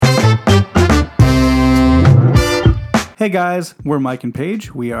Hey guys, we're Mike and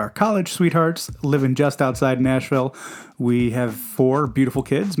Paige. We are college sweethearts living just outside Nashville. We have 4 beautiful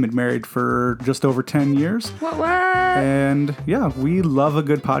kids, been married for just over 10 years. What? And yeah, we love a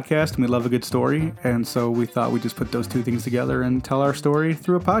good podcast and we love a good story. And so we thought we'd just put those 2 things together and tell our story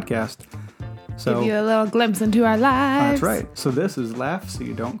through a podcast. So Give you a little glimpse into our lives. that's right. So this is Laugh So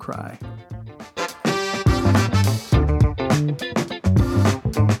You Don't Cry.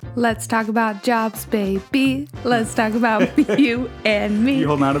 Let's talk about jobs, baby. Let's talk about you and me. You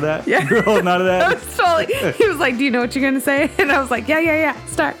holding on to that? Yeah. You're holding on to I that? was totally. He was like, "Do you know what you're gonna say?" And I was like, "Yeah.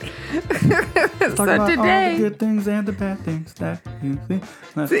 Start." Talk So about all the today, good things and the bad things that you see.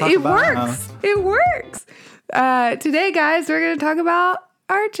 Let's talk it about works. It works. Today, guys, we're gonna talk about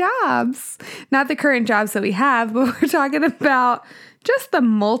our jobs, not the current jobs that we have, but we're talking about just the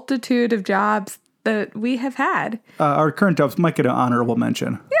multitude of jobs that we have had. Our current jobs might get an honorable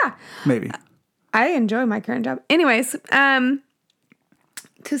mention. Yeah. Maybe. I enjoy my current job. Anyways, to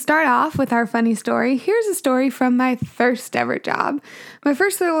start off with our funny story, here's a story from my first ever job. My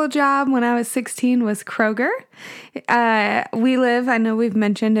first little job when I was 16 was Kroger. We live, I know we've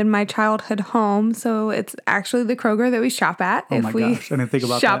mentioned, in my childhood home, so it's actually the Kroger that we shop at. Oh my gosh, I didn't think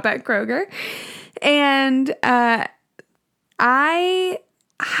about shop that. at Kroger. And I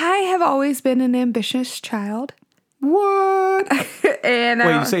have always been an ambitious child. What? And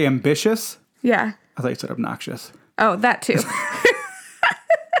Wait, you say ambitious? yeah. I thought you said obnoxious. Oh, that too.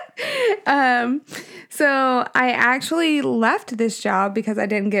 So I actually left this job because I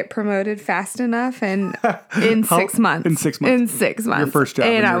didn't get promoted fast enough and in 6 months. In 6 months. In 6 months. Your first job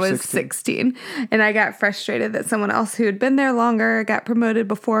when And you I were was 16. And I got frustrated that someone else who had been there longer got promoted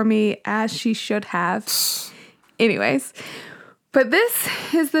before me, as she should have. Anyways, but this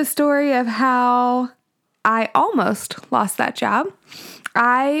is the story of how I almost lost that job.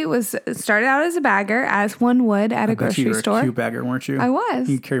 I started out as a bagger, as one would at a grocery You were store. a cute bagger, weren't you? I was.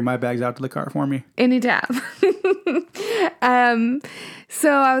 You carry my bags out to the car for me. Anytime.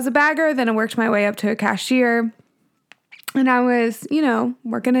 So I was a bagger, then I worked my way up to a cashier. And I was,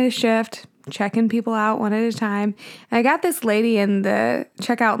 working at a shift, checking people out one at a time. And I got this lady in the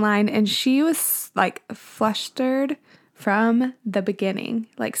checkout line, and she was like flustered from the beginning,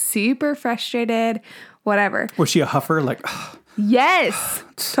 like super frustrated, whatever. Was she a huffer? Like, Yes,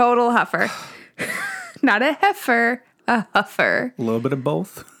 total huffer. Not a heifer, a huffer. a little bit of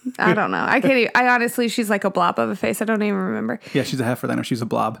both? I don't know. I can't even, I honestly, she's like a blob of a face. I don't even remember. Yeah, she's a heifer then, or she's a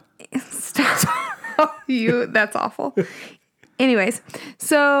blob. Stop. That's awful. Anyways,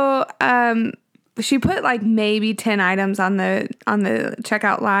 so she put like maybe 10 items on the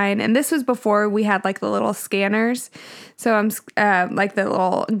checkout line, and this was before we had like the little scanners. So I'm like the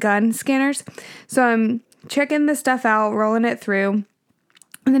little gun scanners. So I'm checking the stuff out, rolling it through.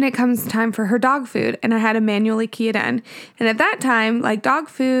 And then it comes time for her dog food, and I had to manually key it in. And at that time, like dog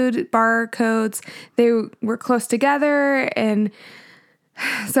food barcodes, they were close together, and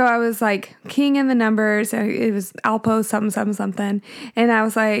so I was like keying in the numbers, and it was Alpo something, and I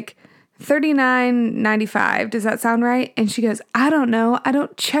was like $39.95. Does that sound right? And she goes, I don't know. I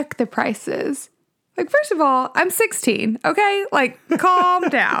don't check the prices. Like, first of all, I'm 16. Okay, like calm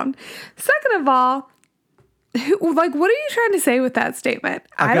down. Second of all, like, what are you trying to say with that statement?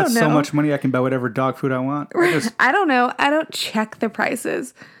 I don't got know. so much money I can buy whatever dog food I want. I don't know. I don't check the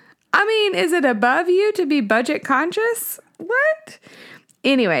prices. I mean, is it above you to be budget conscious? What?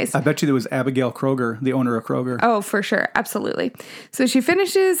 Anyways. I bet you there was Abigail Kroger, the owner of Kroger. Oh, for sure. Absolutely. So she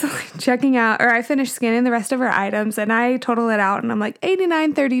finishes checking out, or I finished scanning the rest of her items, and I total it out, and I'm like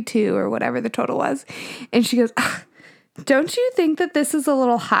 $89.32 or whatever the total was. And she goes, don't you think that this is a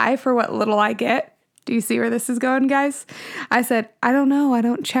little high for what little I get? Do you see where this is going, guys? I said, I don't know. I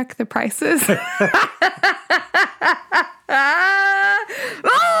don't check the prices. And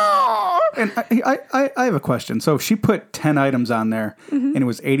I have a question. So she put 10 items on there, and it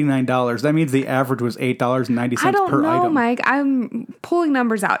was $89. That means the average was $8.90 I don't per know, item. Mike. I'm pulling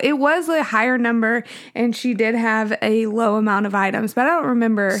numbers out. It was a higher number, and she did have a low amount of items, but I don't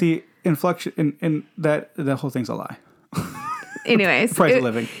remember. See, inflection, and that whole thing's a lie. Anyways. Price of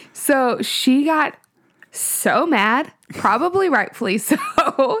living. So she got so mad, probably rightfully so,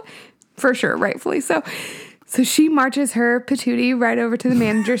 for sure, rightfully so. So she marches her patootie right over to the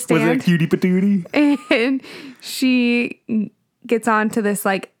manager stand. Was it a cutie patootie? And she gets on to this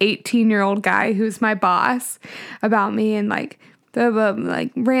like 18-year-old guy who's my boss about me, and like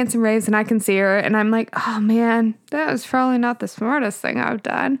rants and raves, and I can see her, and I'm like, oh man, that was probably not the smartest thing I've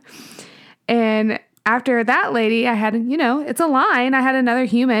done. And after that lady, I had, it's a line. I had another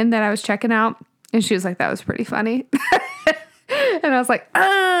human that I was checking out, and she was like, that was pretty funny. And I was like,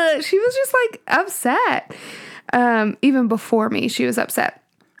 she was just like upset. Even before me, she was upset.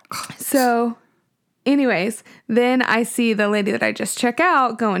 So anyways, then I see the lady that I just check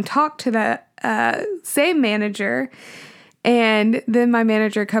out go and talk to the same manager. And then my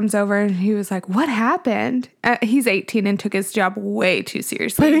manager comes over and he was like, what happened? He's 18 and took his job way too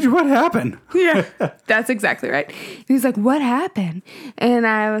seriously. Paige, what happened? Yeah, that's exactly right. And he's like, what happened? And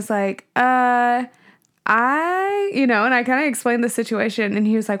I was like, and I kind of explained the situation. And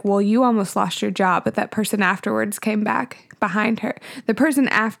he was like, well, you almost lost your job. But that person afterwards came back behind her. The person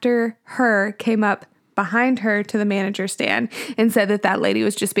after her came up behind her to the manager stand and said that lady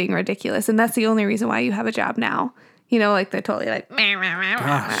was just being ridiculous. And that's the only reason why you have a job now. Like they're totally like,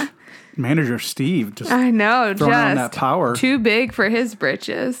 gosh, Manager Steve just I know, throwing on that just power. too big for his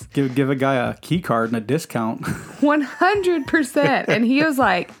britches. Give a guy a key card and a discount. 100%. And he was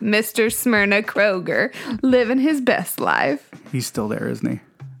like, Mr. Smyrna Kroger, living his best life. He's still there, isn't he?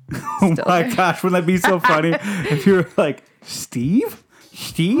 Oh my gosh, wouldn't that be so funny if you were like, Steve?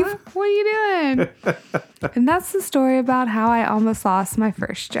 Steve? What are you doing? And that's the story about how I almost lost my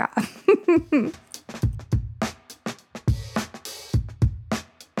first job.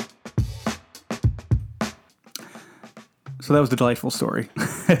 So that was the delightful story.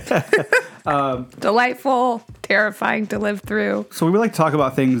 Delightful, terrifying to live through. So we would like to talk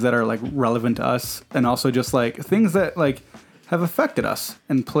about things that are like relevant to us and also just like things that like have affected us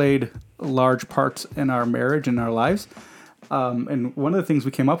and played large parts in our marriage and our lives. And one of the things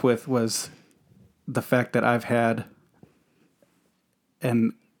we came up with was the fact that I've had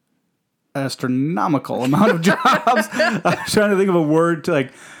an astronomical amount of jobs. I was trying to think of a word to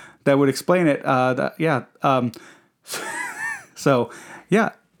like that would explain it. So,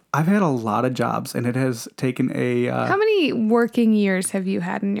 yeah, I've had a lot of jobs, and it has taken a... How many working years have you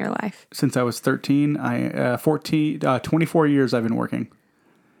had in your life? Since I was 13, 24 years I've been working.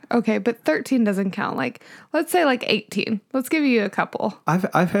 Okay, but 13 doesn't count. Like, let's say like 18. Let's give you a couple. I've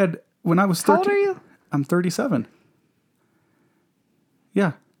had... When I was 13... How old are you? I'm 37.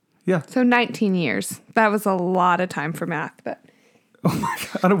 Yeah. So 19 years. That was a lot of time for math, but... Oh, my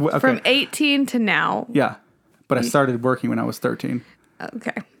God. Okay. From 18 to now. Yeah. But I started working when I was 13.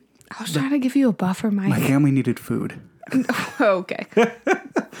 Okay. I was trying to give you a buffer, Mike. My family needed food. Okay.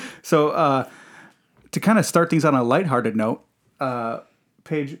 So, to kind of start things on a lighthearted note,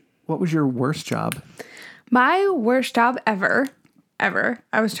 Paige, what was your worst job? My worst job ever.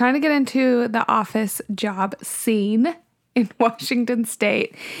 I was trying to get into the office job scene in Washington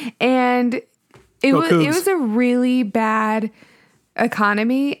State. And it was a really bad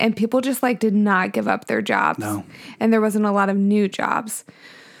economy, and people just like did not give up their jobs. No. And there wasn't a lot of new jobs.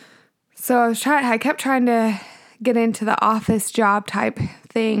 So I kept trying to get into the office job type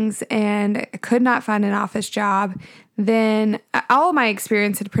things and could not find an office job. Then all of my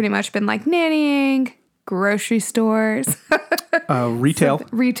experience had pretty much been like nannying, grocery stores,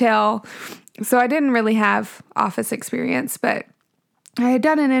 Retail. So I didn't really have office experience, but I had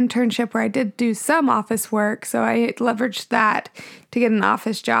done an internship where I did do some office work, so I leveraged that to get an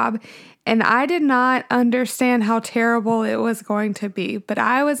office job. And I did not understand how terrible it was going to be. But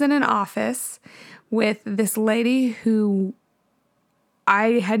I was in an office with this lady who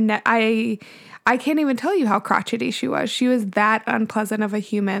I can't even tell you how crotchety she was. She was that unpleasant of a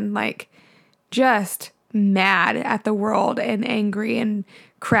human, like just mad at the world and angry and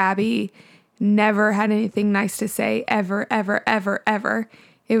crabby. Never had anything nice to say, ever, ever, ever, ever.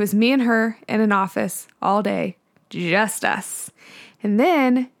 It was me and her in an office all day, just us. And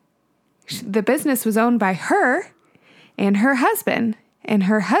then the business was owned by her and her husband. And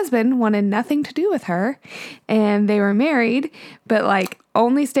her husband wanted nothing to do with her. And they were married, but like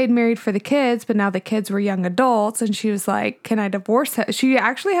only stayed married for the kids. But now the kids were young adults. And she was like, can I divorce her? She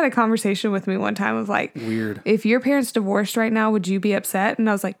actually had a conversation with me one time of like, weird. If your parents divorced right now, would you be upset? And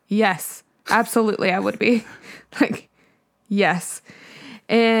I was like, yes. Absolutely, I would be. Like, yes.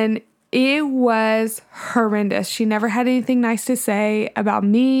 And it was horrendous. She never had anything nice to say about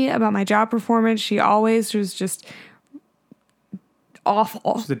me, about my job performance. She always was just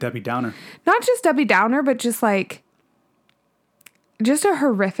awful. She's a Debbie Downer. Not just Debbie Downer, but just like, just a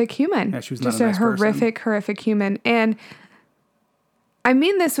horrific human. Yeah, she was just not a nice horrific human. And I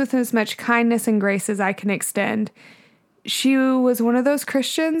mean this with as much kindness and grace as I can extend. She was one of those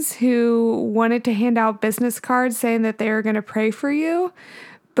Christians who wanted to hand out business cards saying that they were going to pray for you.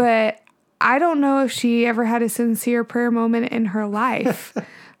 But I don't know if she ever had a sincere prayer moment in her life.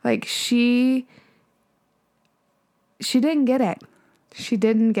 Like she didn't get it. She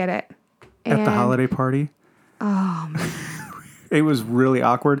didn't get it. At the holiday party. Oh, man. It was really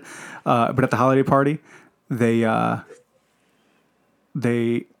awkward. But at the holiday party, they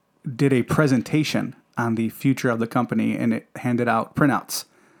did a presentation on the future of the company, and it handed out printouts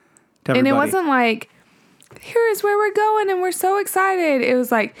to everybody. And it wasn't like, here's where we're going and we're so excited. It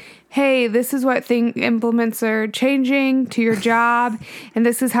was like, hey, this is what implements are changing to your job, and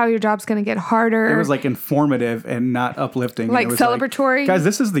this is how your job's going to get harder. It was like informative and not uplifting. Like it was celebratory. Like, guys,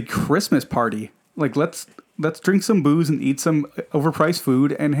 this is the Christmas party. Like, let's drink some booze and eat some overpriced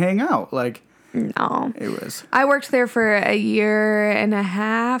food and hang out. Like, no. It was. I worked there for a year and a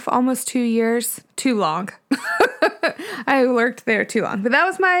half, almost 2 years. Too long. I worked there too long. But that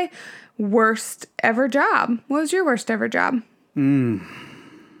was my worst ever job. What was your worst ever job?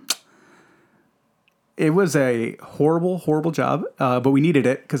 It was a horrible, horrible job, but we needed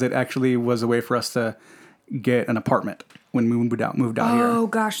it because it actually was a way for us to get an apartment when we moved out here. Oh,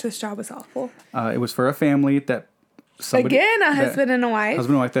 gosh, this job was awful. It was for a family that Again, a husband and a wife.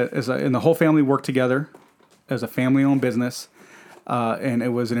 Husband and wife and the whole family worked together as a family-owned business, and it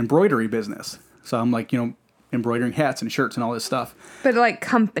was an embroidery business. So I'm like, embroidering hats and shirts and all this stuff. But like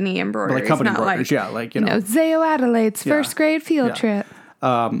company embroidery. But like company not embroideries, like, yeah. Like, Zao Adelaide's first grade field trip.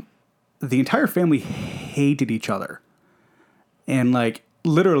 The entire family hated each other. And like,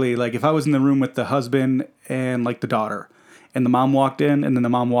 literally, like if I was in the room with the husband and like the daughter, and the mom walked in and then the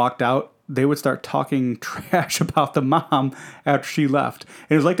mom walked out, they would start talking trash about the mom after she left.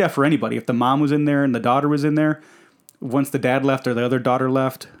 And it was like that for anybody. If the mom was in there and the daughter was in there, once the dad left or the other daughter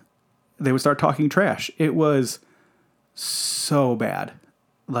left, they would start talking trash. It was so bad.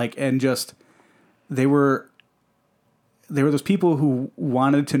 Like, and just, they were those people who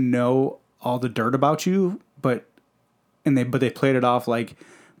wanted to know all the dirt about you, but they played it off like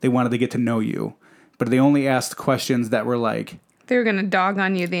they wanted to get to know you. But they only asked questions that were like, they were going to dog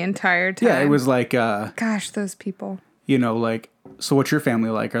on you the entire time. Yeah, it was like... gosh, those people. Like, so what's your family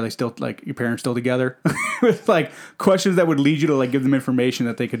like? Are they still, like, your parents still together? With, like, questions that would lead you to, like, give them information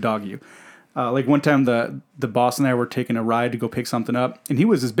that they could dog you. Like, one time the boss and I were taking a ride to go pick something up, and he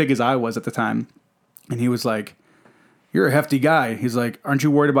was as big as I was at the time. And he was like, you're a hefty guy. He's like, aren't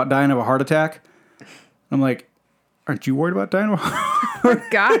you worried about dying of a heart attack? I'm like, aren't you worried about dying of a heart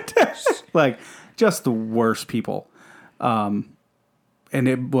attack? God. Like, just the worst people. And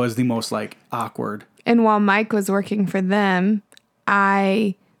it was the most, like, awkward. And while Mike was working for them,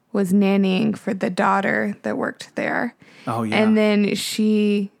 I was nannying for the daughter that worked there. Oh, yeah. And then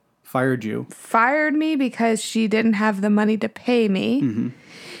she... fired me because she didn't have the money to pay me. Mm-hmm.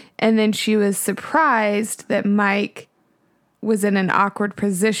 And then she was surprised that Mike was in an awkward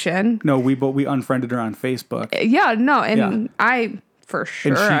position. No, we unfriended her on Facebook. Yeah, no, and I for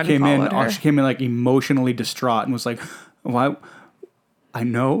sure and she her. came in like emotionally distraught and was like, "Why? I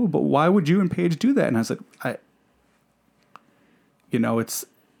know, but why would you and Paige do that?" And I was like,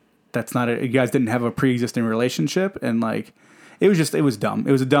 that's not it. You guys didn't have a pre-existing relationship, and like, it was dumb.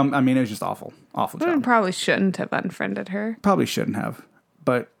 It was just awful job. I probably shouldn't have unfriended her. Probably shouldn't have,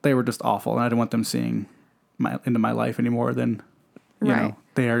 but they were just awful, and I didn't want them seeing into my life any more than, you know,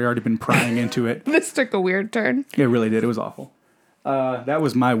 they had already been prying into it. This took a weird turn. It really did. It was awful. That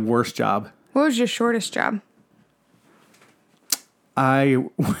was my worst job. What was your shortest job?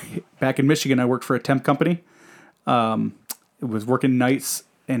 Back in Michigan, I worked for a temp company. It was working nights,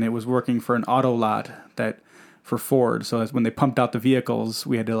 and it was working for an auto lot for Ford. So that's when they pumped out the vehicles,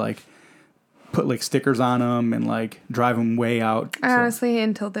 we had to like put like stickers on them and like drive them way out. I honestly,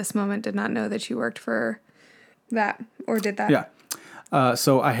 until this moment, did not know that you worked for that or did that. Yeah.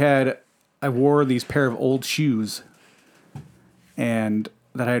 So I wore these pair of old shoes and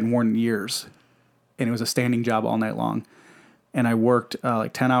that I hadn't worn in years, and it was a standing job all night long. And I worked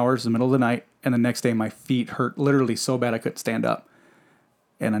like 10 hours in the middle of the night, and the next day my feet hurt literally so bad I couldn't stand up.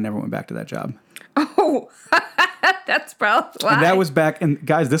 And I never went back to that job. Oh, that's probably why. And that was back, and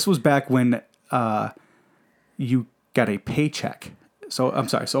guys, this was back when you got a paycheck. So, I'm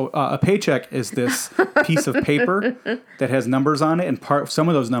sorry. So, a paycheck is this piece of paper that has numbers on it, and some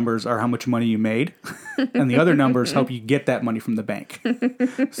of those numbers are how much money you made, and the other numbers help you get that money from the bank.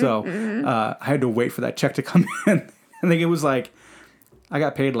 So, I had to wait for that check to come in. I think it was like, I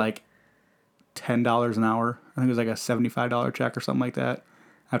got paid like $10 an hour. I think it was like a $75 check or something like that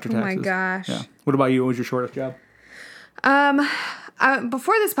after taxes. Oh my gosh. Yeah. What about you? What was your shortest job?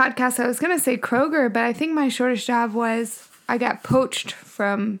 Before this podcast, I was going to say Kroger, but I think my shortest job was I got poached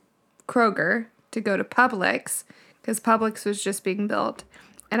from Kroger to go to Publix because Publix was just being built.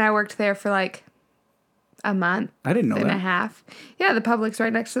 And I worked there for like a month. I didn't know and that. a half. Yeah, the Publix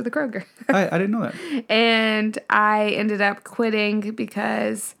right next to the Kroger. I didn't know that. And I ended up quitting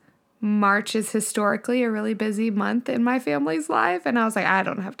because March is historically a really busy month in my family's life. And I was like, I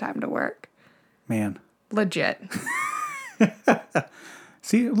don't have time to work. Man. Legit.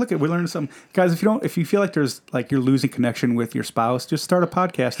 See, look at we're learning something, guys. If you feel like there's like you're losing connection with your spouse, just start a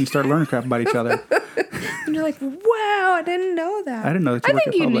podcast and you start learning crap about each other. And you're like, wow, I didn't know that. I didn't know that you worked at Publix.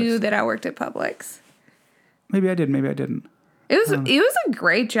 I think you knew that I worked at Publix. Maybe I did. Maybe I didn't. It was a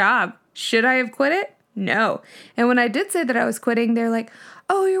great job. Should I have quit it? No. And when I did say that I was quitting, they're like,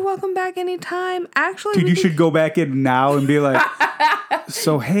 oh, you're welcome back anytime. Actually, dude, you should go back in now and be like,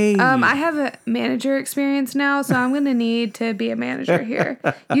 so hey. I have a manager experience now, so I'm going to need to be a manager here.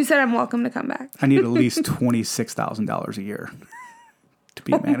 You said I'm welcome to come back. I need at least $26,000 a year to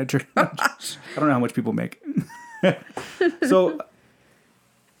be a manager. I don't know how much people make. So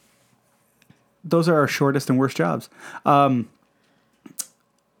those are our shortest and worst jobs. One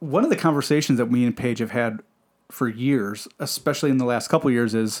of the conversations that me and Paige have had for years, especially in the last couple of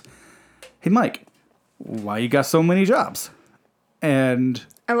years, is, hey, Mike, why you got so many jobs? And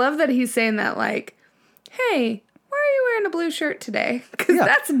I love that he's saying that like, hey, why are you wearing a blue shirt today? Because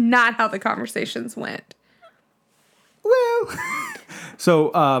that's not how the conversations went. Well,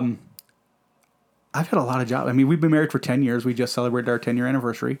 so I've had a lot of jobs. I mean, we've been married for 10 years. We just celebrated our 10-year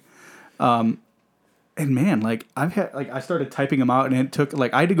anniversary. And man, like I started typing them out, and it took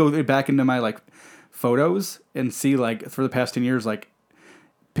like I had to go back into my like photos and see like for the past 10 years like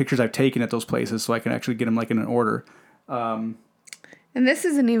pictures I've taken at those places, so I can actually get them like in an order. And this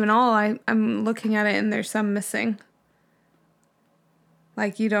isn't even all. I'm looking at it, and there's some missing.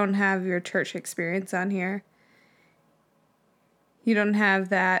 Like you don't have your church experience on here. You don't have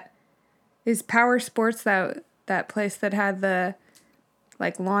that. Is Power Sports that place that had the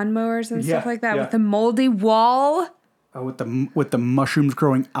like lawnmowers and stuff like that with the moldy wall? Oh, with the mushrooms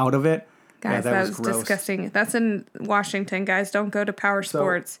growing out of it. Guys, that was disgusting. That's in Washington, guys. Don't go to Power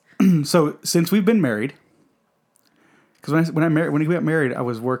Sports. So since we've been married, because when we got married, I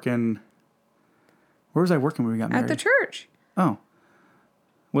was working. Where was I working when we got married? At the church. Oh,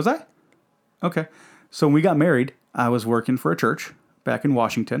 was I? Okay. So when we got married, I was working for a church back in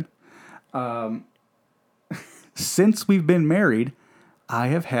Washington. Since we've been married, I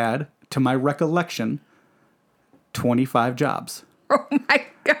have had, to my recollection, 25 jobs. Oh my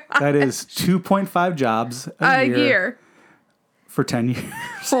God. That is 2.5 jobs a year for 10 years.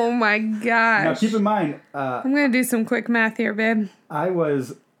 Oh my gosh. Now keep in mind, I'm going to do some quick math here, babe. I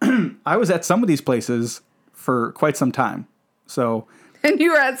was at some of these places for quite some time. So, and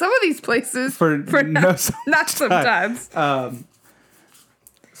you were at some of these places for not sometimes.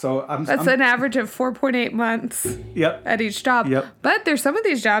 So that's an average of 4.8 months. Yep. At each job. Yep. But there's some of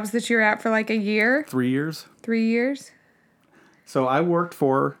these jobs that you're at for like a year. 3 years. 3 years. So I worked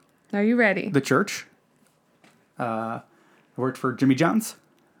for. Are you ready? The church. I worked for Jimmy John's.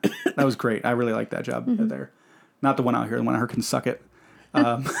 That was great. I really liked that job there. Not the one out here. The one out here can suck it.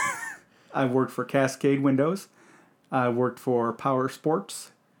 I worked for Cascade Windows. I worked for Power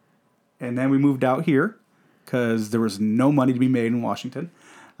Sports. And then we moved out here because there was no money to be made in Washington.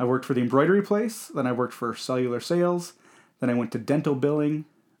 I worked for the embroidery place. Then I worked for cellular sales. Then I went to dental billing.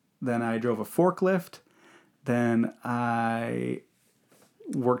 Then I drove a forklift. Then I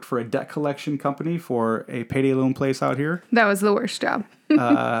worked for a debt collection company for a payday loan place out here. That was the worst job.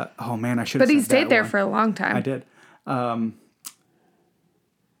 Oh man, I should have. But he stayed there for a long time. I did. I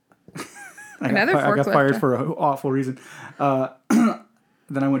got fired for an awful reason.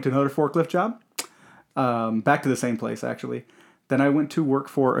 Then I went to another forklift job. Back to the same place, actually. Then I went to work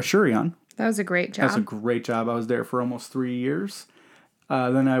for Assurion. That was a great job. That was a great job. I was there for almost 3 years.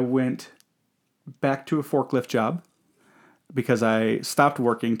 Then I went back to a forklift job because I stopped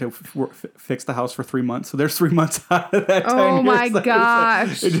working to fix the house for 3 months. So there's 3 months out of that time. Oh my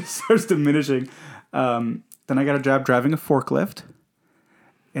gosh. It just starts diminishing. Then I got a job driving a forklift.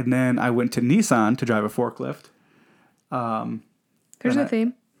 And then I went to Nissan to drive a forklift. There's a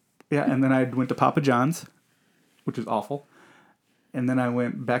theme. Yeah, and then I went to Papa John's, which is awful. And then I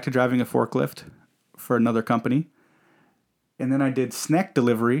went back to driving a forklift for another company. And then I did snack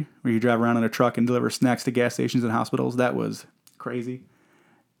delivery, where you drive around in a truck and deliver snacks to gas stations and hospitals. That was crazy.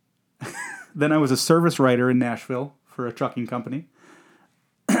 Then I was a service writer in Nashville for a trucking company.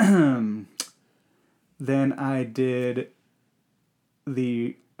 Then I did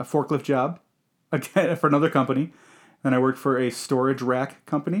a forklift job again for another company. Then I worked for a storage rack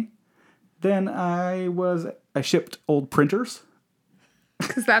company. Then I shipped old printers.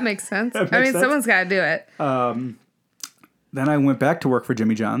 Because that makes sense. Someone's got to do it. Then I went back to work for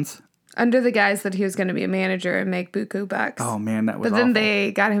Jimmy John's. Under the guise that he was going to be a manager and make buku bucks. Oh, man, that was But then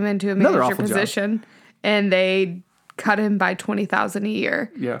they got him into a manager position. And they cut him by $20,000 a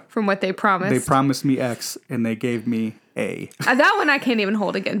year. Yeah. From what they promised. They promised me X and they gave me A. That one I can't even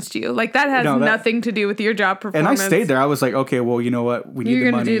hold against you. Like that has nothing to do with your job performance. And I stayed there. I was like, okay, well, you know what? We need the money.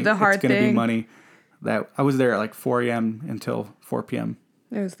 You're going to do the hard thing. It's going to be money. That I was there at like 4 a.m. until 4 p.m.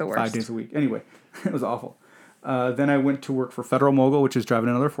 It was the worst. 5 days a week. Anyway, it was awful. Then I went to work for Federal Mogul, which is driving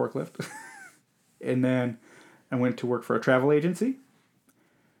another forklift. And then I went to work for a travel agency.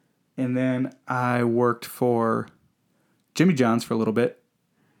 And then I worked for Jimmy John's for a little bit,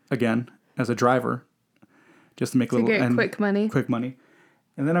 again, as a driver, just to make quick money. Quick money.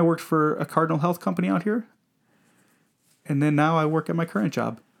 And then I worked for a Cardinal Health company out here. And then now I work at my current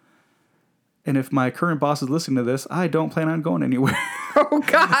job. And if my current boss is listening to this, I don't plan on going anywhere. Oh,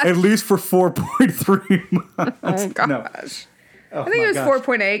 gosh. At least for 4.3 months. Oh, gosh. No. Oh, I think it was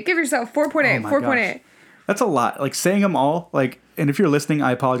 4.8. Give yourself 4.8. 4.8. That's a lot. Like saying them all, like, and if you're listening,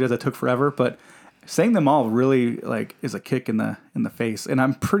 I apologize. That took forever, but saying them all really like is a kick in the face. And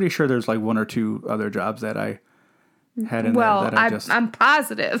I'm pretty sure there's like one or two other jobs that I had in there that I'm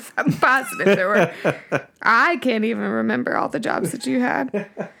positive. I'm positive there were. I can't even remember all the jobs that you had.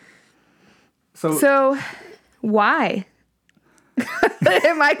 So why?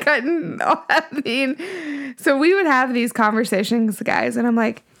 Am I cutting? I mean, so we would have these conversations, guys, and I'm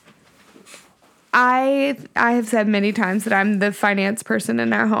like, I have said many times that I'm the finance person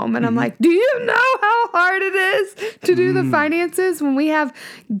in our home, and I'm like, do you know how hard it is to do the finances when we have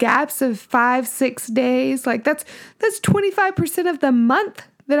gaps of 5-6 days? Like that's 25% of the month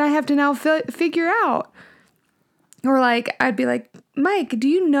that I have to now figure out. Or like, I'd be like, Mike, do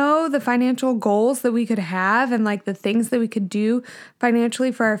you know the financial goals that we could have and like the things that we could do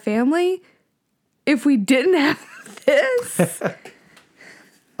financially for our family if we didn't have this?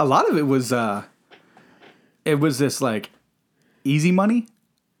 A lot of it was this like easy money,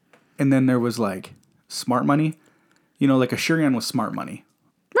 and then there was like smart money. You know, like a Shurian was smart money.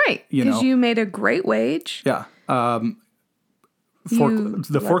 Right. Because you made a great wage. Yeah. The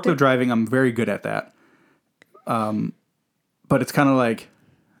forklift driving, I'm very good at that. But it's kind of like...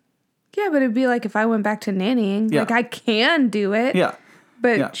 Yeah, but it'd be like if I went back to nannying. Yeah. Like, I can do it. Yeah.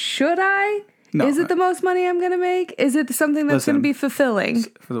 But should I? No. Is it the most money I'm going to make? Is it something that's going to be fulfilling?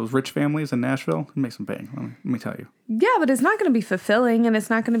 For those rich families in Nashville, it makes them pay. Let me tell you. Yeah, but it's not going to be fulfilling, and it's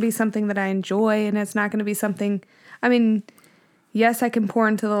not going to be something that I enjoy, and it's not going to be something... I mean, yes, I can pour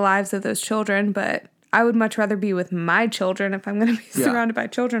into the lives of those children, but I would much rather be with my children if I'm going to be surrounded by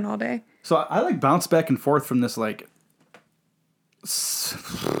children all day. So I like bounce back and forth from this like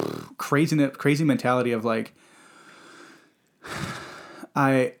crazy mentality of like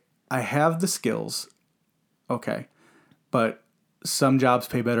I have the skills, okay, but some jobs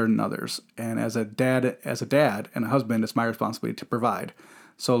pay better than others, and as a dad and a husband, it's my responsibility to provide.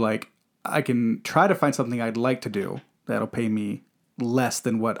 So like I can try to find something I'd like to do that'll pay me less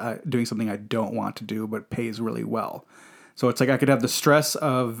than doing something I don't want to do but pays really well. So it's like I could have the stress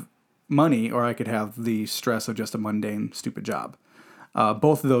of money, or I could have the stress of just a mundane, stupid job.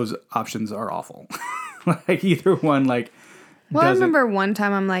 Both of those options are awful. Like either one, like. Well, I remember one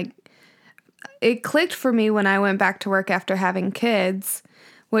time I'm like, it clicked for me when I went back to work after having kids,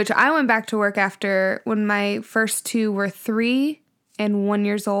 which I went back to work after when my first two were 3 and 1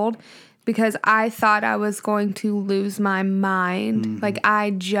 years old, because I thought I was going to lose my mind. Mm-hmm. Like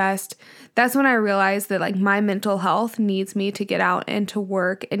that's when I realized that like my mental health needs me to get out and to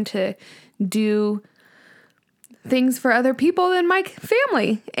work and to do things for other people than my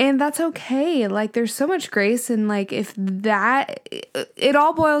family. And that's okay. Like there's so much grace. And like it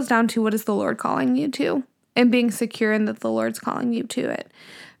all boils down to what is the Lord calling you to, and being secure in that the Lord's calling you to it.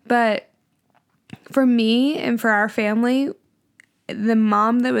 But for me and for our family, the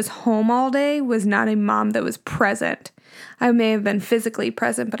mom that was home all day was not a mom that was present. I may have been physically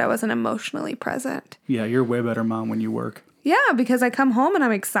present, but I wasn't emotionally present. Yeah, you're a way better mom when you work. Yeah, because I come home and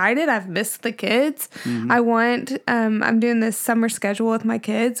I'm excited. I've missed the kids. Mm-hmm. I'm doing this summer schedule with my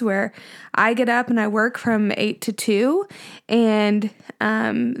kids where I get up and I work from 8 to 2, and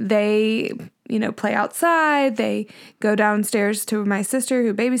they, play outside. They go downstairs to my sister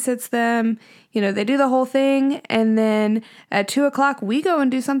who babysits them. They do the whole thing. And then at 2:00, we go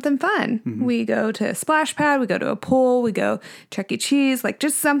and do something fun. Mm-hmm. We go to a splash pad. We go to a pool. We go Chuck E. Cheese, like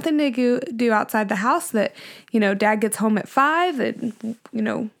just something to do outside the house that, dad gets home at 5 and,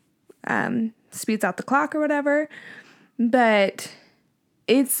 speeds out the clock or whatever. But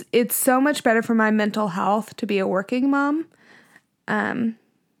it's so much better for my mental health to be a working mom.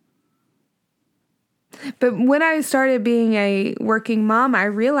 But when I started being a working mom, I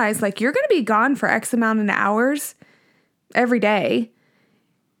realized like you're going to be gone for X amount of hours every day.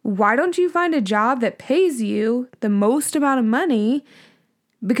 why don't you find a job that pays you the most amount of money?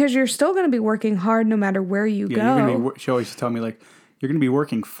 Because you're still going to be working hard no matter where you go. You're gonna be, she always tell me, like, you're going to be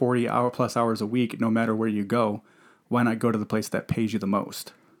working 40+ hours a week no matter where you go. Why not go to the place that pays you the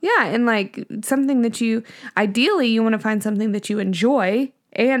most? Yeah, and like something that ideally you want to find something that you enjoy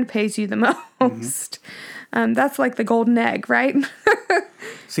and pays you the most. That's like the golden egg, right?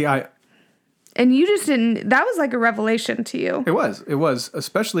 See, and you just didn't, that was like a revelation to you. It was,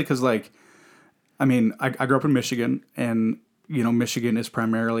 especially because, like, I mean, I grew up in Michigan, and, you know, Michigan is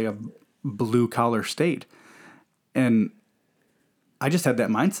primarily a blue collar state. And I just had that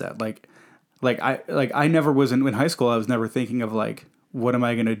mindset. I never was in high school. I was never thinking of, like, what am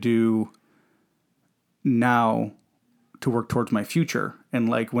I going to do now to work towards my future? And,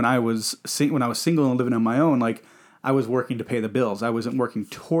 like, when I was single and living on my own, like, I was working to pay the bills. I wasn't working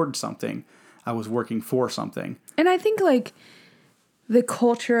towards something. I was working for something. And I think, like, the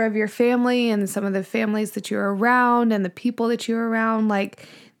culture of your family and some of the families that you're around and the people that you're around, like,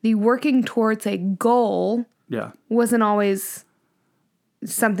 the working towards a goal wasn't always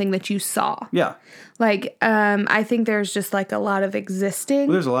something that you saw. Yeah. Like, I think there's just, like, a lot of existing.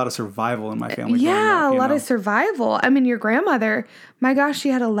 Well, there's a lot of survival in my family. Yeah, up, a lot of survival. I mean, your grandmother, my gosh, she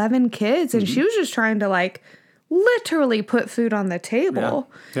had 11 kids, and she was just trying to, like, literally put food on the table.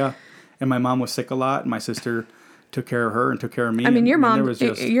 Yeah. And my mom was sick a lot, and my sister took care of her and took care of me. I mean,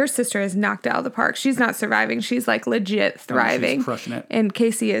 your sister is knocked out of the park. She's not surviving. She's, like, legit thriving. She's crushing it. And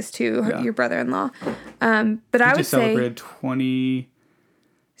Casey is too, your brother-in-law. But I would say... celebrated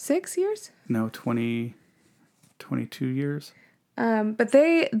 6 years? No, 22 years. But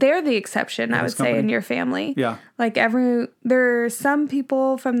they're the exception, I would say, in your family. Yeah. Like, there are some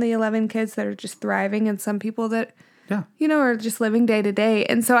people from the 11 kids that are just thriving, and some people that... you know, are just living day to day.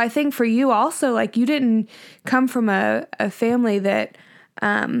 And so I think for you also, like, you didn't come from a family that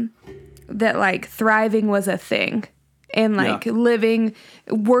like thriving was a thing and like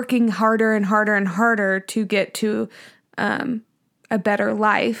working harder and harder and harder to get to a better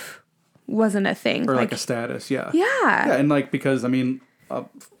life wasn't a thing. Or like a status. Yeah. Yeah. And like, because I mean,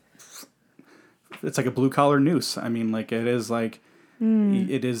 it's like a blue collar noose. I mean, like, it is like,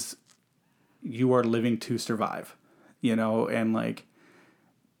 it is, you are living to survive. You know, and like,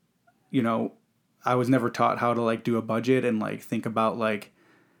 you know, I was never taught how to like do a budget and like think about like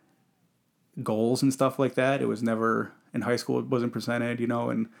goals and stuff like that. It was never in high school. It wasn't presented, you know,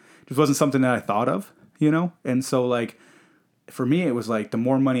 and it just wasn't something that I thought of, you know? And so like, for me, it was like, the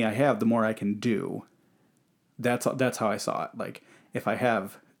more money I have, the more I can do. That's how I saw it. Like, if I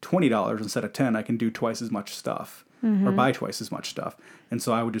have $20 instead of 10, I can do twice as much stuff or buy twice as much stuff. And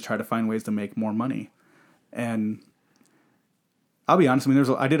so I would just try to find ways to make more money. And I'll be honest. I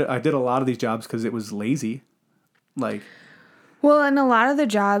mean, I did a lot of these jobs because it was lazy, like. Well, and a lot of the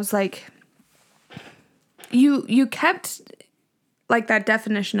jobs, like, you kept like that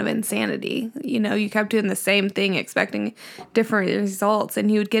definition of insanity. You know, you kept doing the same thing, expecting different results,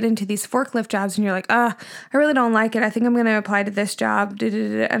 and you would get into these forklift jobs, and you're like, I really don't like it. I think I'm going to apply to this job.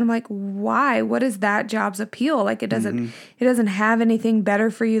 And I'm like, why? What is that job's appeal? Like, it doesn't have anything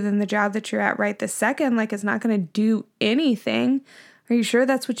better for you than the job that you're at right this second. Like, it's not going to do anything. Are you sure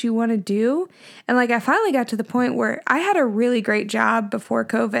that's what you want to do? And like, I finally got to the point where I had a really great job before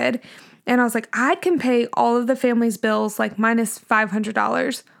COVID. And I was like, I can pay all of the family's bills, like minus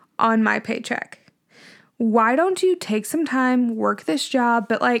 $500 on my paycheck. Why don't you take some time, work this job,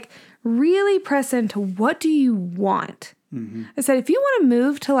 but like really press into what do you want? I said, if you want to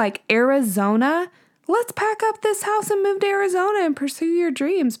move to like Arizona, let's pack up this house and move to Arizona and pursue your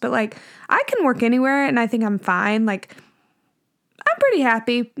dreams. But like, I can work anywhere and I think I'm fine. Like, I'm pretty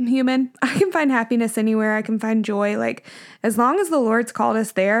happy human. I can find happiness anywhere. I can find joy. Like, as long as the Lord's called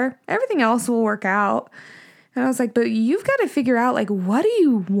us there, everything else will work out. And I was like, but you've got to figure out, like, what do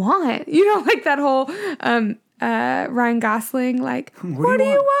you want? You know, like that whole Ryan Gosling, like, what do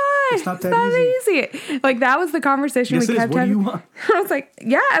you want? It's not that easy. Like, that was the conversation we kept having. What do you want? I was like,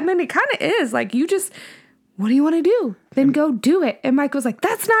 yeah, I mean, it kind of is. Like, you just, what do you want to do? Then go do it. And Mike was like,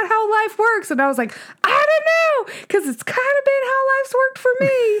 that's not how life works. And I was like, I don't know, because it's kind of been how life's worked for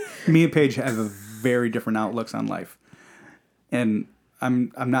me. Me and Paige have a very different outlooks on life. And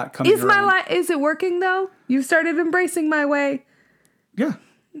I'm not coming around. My life, is it working though? You've started embracing my way. Yeah.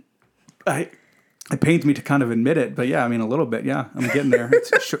 It pains me to kind of admit it, but yeah, I mean, a little bit. Yeah, I'm getting there.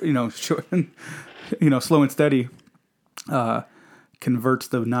 It's short, slow and steady converts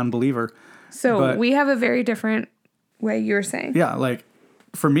the non-believer. So we have a very different way, you're saying. Yeah, like,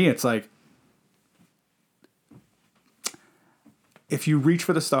 for me, it's like, if you reach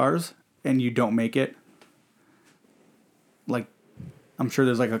for the stars and you don't make it, like, I'm sure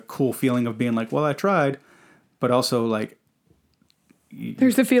there's like a cool feeling of being like, well, I tried, but also like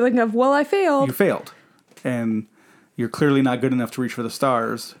There's a feeling of, well, I failed. you failed, and you're clearly not good enough to reach for the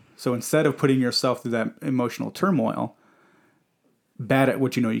stars. So instead of putting yourself through that emotional turmoil, bat at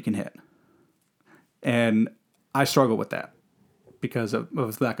what you know you can hit. And I struggle with that because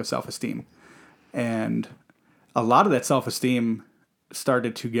of lack of self-esteem. And a lot of that self-esteem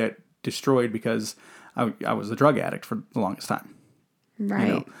started to get destroyed because I was a drug addict for the longest time. Right.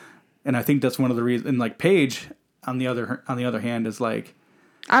 You know? And I think that's one of the reasons. And like Paige, on the other hand, is like,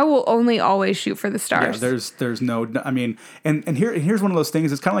 I will only always shoot for the stars. yeah, there's no. I mean, and here's one of those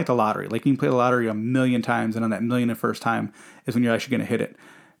things. It's kind of like the lottery. Like you can play the lottery a million times, and on that millionth first time is when you're actually going to hit it.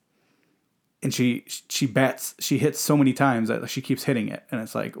 And she hits so many times that she keeps hitting it, and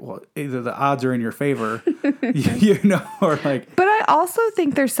it's like, well, either the odds are in your favor, or like. But I also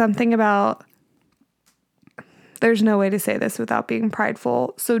think there's something about. There's no way to say this without being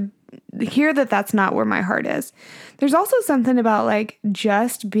prideful. So hear that's not where my heart is. There's also something about like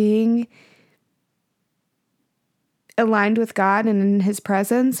just being aligned with God and in his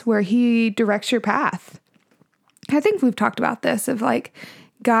presence where he directs your path. I think we've talked about this of like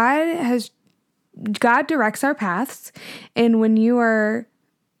God directs our paths, and when you are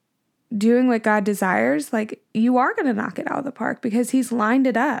doing what God desires, like you are going to knock it out of the park because he's lined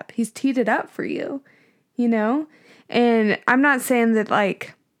it up. He's teed it up for you, you know? And I'm not saying that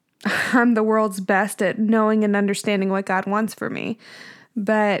like I'm the world's best at knowing and understanding what God wants for me,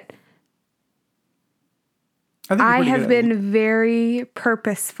 but I have been very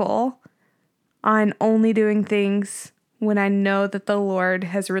purposeful on only doing things when I know that the Lord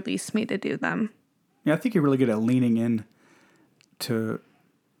has released me to do them. Yeah, I think you're really good at leaning in to.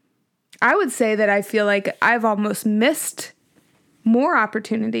 I would say that I feel like I've almost missed more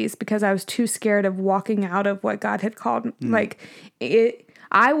opportunities because I was too scared of walking out of what God had called. Like it,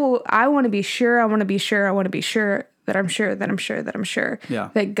 I want to be sure. I want to be sure. I want to be sure that I'm sure that I'm sure that I'm sure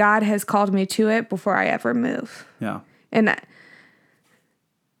that God has called me to it before I ever move. Yeah. And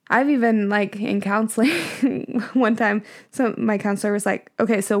I've even like in counseling one time, so my counselor was like,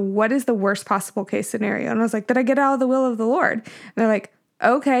 okay, so what is the worst possible case scenario? And I was like, that I get out of the will of the Lord. And they're like,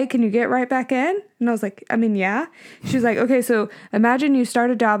 okay, can you get right back in? And I was like, I mean, yeah. She was like, okay, so imagine you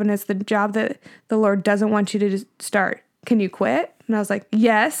start a job and it's the job that the Lord doesn't want you to start. Can you quit? And I was like,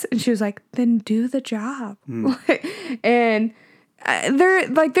 yes. And she was like, then do the job. And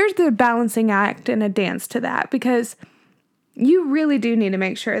there's the balancing act and a dance to that because you really do need to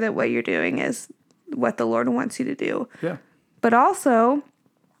make sure that what you're doing is what the Lord wants you to do. Yeah. But also,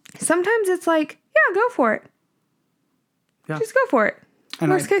 sometimes it's like, yeah, go for it. Yeah. Just go for it.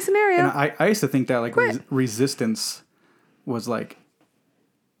 And Worst case scenario. And I used to think that like resistance was like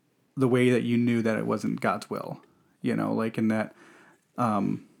the way that you knew that it wasn't God's will, you know, like in that,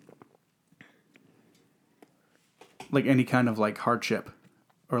 like any kind of like hardship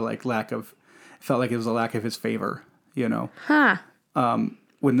or like felt like it was a lack of his favor, you know? Huh.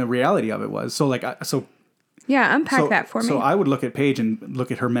 When the reality of it was, yeah, unpack that for me. So I would look at Paige and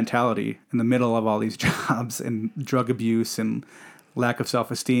look at her mentality in the middle of all these jobs and drug abuse and lack of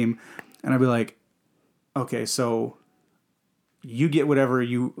self-esteem. And I'd be like, okay, so you get whatever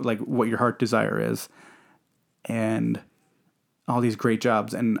you like, what your heart desire is and all these great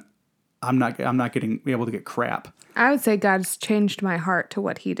jobs. And I'm not getting able to get crap. I would say God's changed my heart to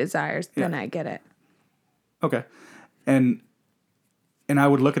what he desires. Then I get it. Okay. And I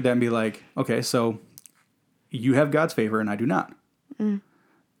would look at that and be like, okay, so you have God's favor and I do not.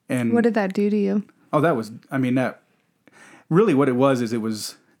 And what did that do to you? Oh, that really what it was is it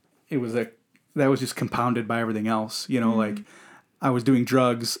was that was just compounded by everything else, you know, like I was doing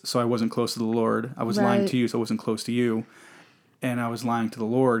drugs, so I wasn't close to the Lord. I was lying to you, so I wasn't close to you. And I was lying to the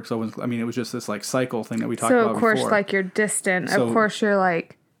Lord, so it was just this like cycle thing that we talked about before. So of course, like you're distant. Of course, you're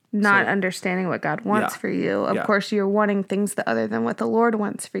like not understanding what God wants for you. Of course, you're wanting things other than what the Lord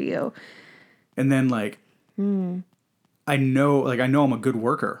wants for you. And then like, I know I'm a good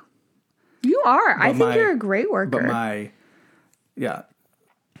worker. You are. I think you're a great worker.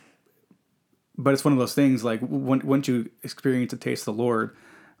 But it's one of those things like once you experience a taste of the Lord,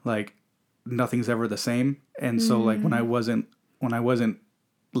 like nothing's ever the same. And so like when I wasn't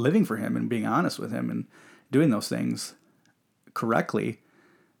living for him and being honest with him and doing those things correctly,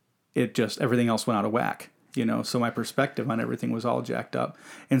 it just, everything else went out of whack, you know? So my perspective on everything was all jacked up.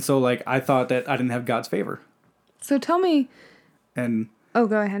 And so like, I thought that I didn't have God's favor. So tell me. Oh,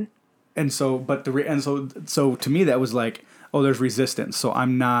 go ahead. And so, so to me that was like, oh, there's resistance. So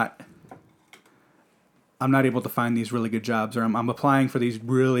I'm not able to find these really good jobs, or I'm applying for these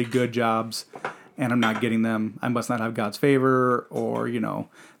really good jobs and I'm not getting them. I must not have God's favor, or, you know,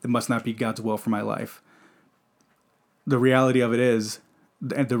 it must not be God's will for my life. The reality of it is,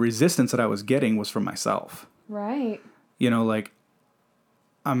 the resistance that I was getting was from myself. Right. You know, like,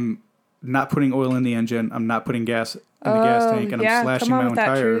 I'm not putting oil in the engine. I'm not putting gas in the gas tank, and I'm slashing my own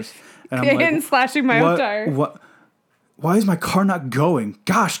tires. And I'm like, slashing my own tires. What? Why is my car not going?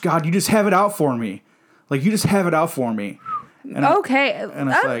 Gosh, God, you just have it out for me. Like, you just have it out for me. And okay,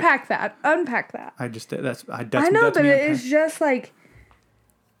 unpack that. Unpack that. I know, but it's just like,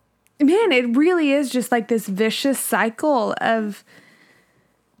 man, it really is just like this vicious cycle of.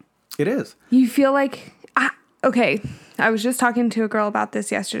 It is. You feel like, okay, I was just talking to a girl about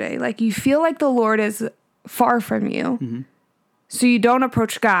this yesterday. Like, you feel like the Lord is far from you. Mm-hmm. So you don't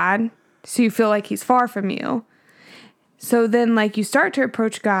approach God. So you feel like he's far from you. So then, like, you start to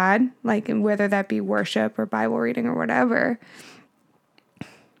approach God, like, whether that be worship or Bible reading or whatever.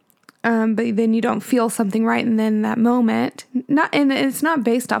 But then you don't feel something right, and then that moment, and it's not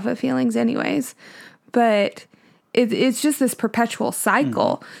based off of feelings anyways, but it's just this perpetual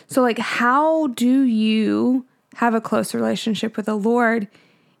cycle. Mm-hmm. So, like, how do you have a close relationship with the Lord,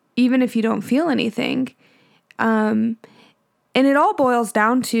 even if you don't feel anything? And it all boils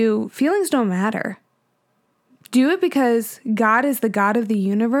down to feelings don't matter. Do it because God is the God of the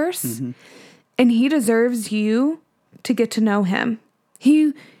universe, mm-hmm. and he deserves you to get to know him.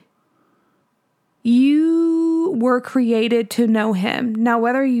 You were created to know him. Now,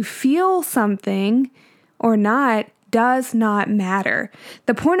 whether you feel something or not does not matter.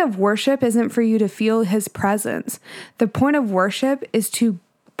 The point of worship isn't for you to feel his presence. The point of worship is to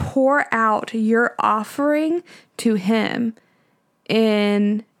pour out your offering to him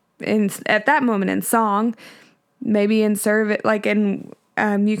in at that moment in song, maybe in service, like in,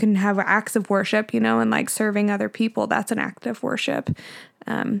 you can have acts of worship, you know, and like serving other people. That's an act of worship.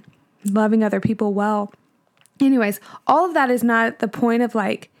 Loving other people well. Anyways, all of that is not the point of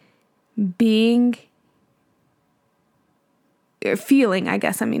like feeling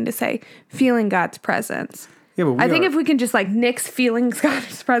God's presence. Yeah, but I think if we can just like nix feeling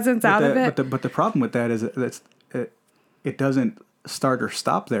God's presence out of it. But the problem with that is it doesn't start or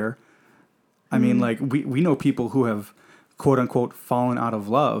stop there. I mean, like, we know people who have, quote unquote, fallen out of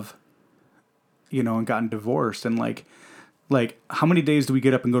love, you know, and gotten divorced. And like how many days do we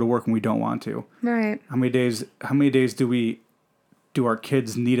get up and go to work when we don't want to? Right. How many days do our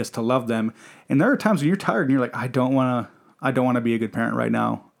kids need us to love them? And there are times when you're tired and you're like, I don't want to be a good parent right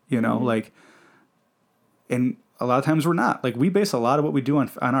now, you know, like, and a lot of times we're not. Like, we base a lot of what we do on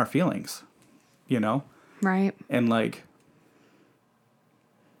our feelings, you know? Right. And like,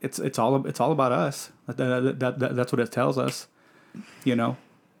 it's all about us. That's what it tells us, you know?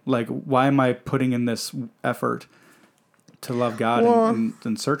 Like, why am I putting in this effort to love God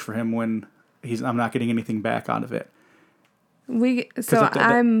and search for him when I'm not getting anything back out of it? That's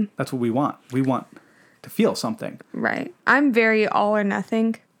what we want. We want to feel something. Right. I'm very all or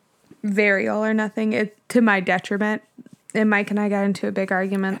nothing. Very all or nothing. To my detriment. And Mike and I got into a big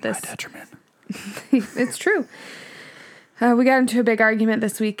argument my detriment. It's true. We got into a big argument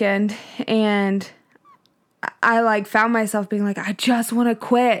this weekend, and I like found myself being like, I just want to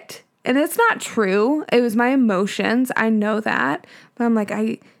quit. And it's not true. It was my emotions. I know that. But I'm like,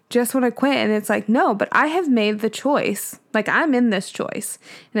 I just want to quit. And it's like, no, but I have made the choice. Like, I'm in this choice.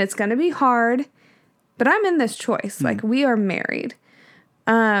 And it's going to be hard, but I'm in this choice. Mm. Like, we are married.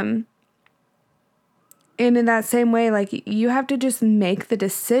 And in that same way, like, you have to just make the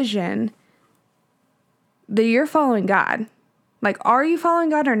decision that you're following God. Like, are you following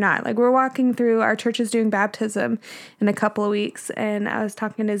God or not? Like, we're walking through, our church is doing baptism in a couple of weeks, and I was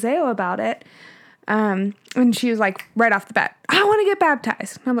talking to Zao about it, and she was like, right off the bat, I want to get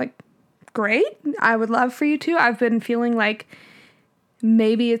baptized. And I'm like, great, I would love for you to. I've been feeling like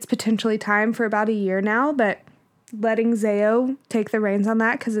maybe it's potentially time for about a year now, but letting Zao take the reins on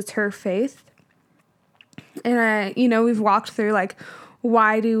that because it's her faith. And we've walked through like,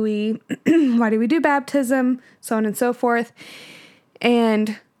 why do we do baptism, so on and so forth.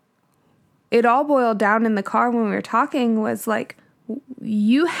 And it all boiled down in the car when we were talking was like,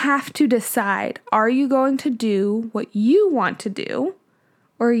 you have to decide, are you going to do what you want to do,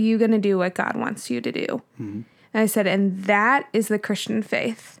 or are you going to do what God wants you to do? Mm-hmm. And I said, and that is the Christian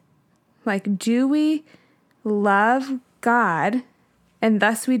faith. Like, do we love God and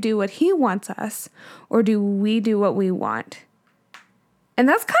thus we do what he wants us, or do we do what we want? And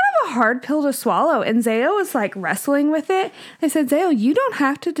that's kind of a hard pill to swallow. And Zao was like wrestling with it. I said, Zao, you don't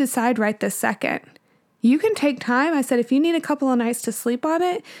have to decide right this second. You can take time. I said, if you need a couple of nights to sleep on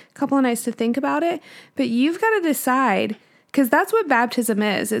it, a couple of nights to think about it, but you've got to decide Because that's what baptism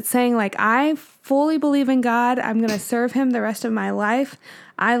is. It's saying, like, I fully believe in God. I'm going to serve him the rest of my life.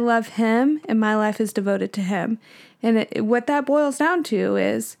 I love him, and my life is devoted to him. And what that boils down to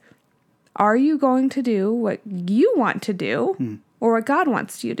is, are you going to do what you want to do or what God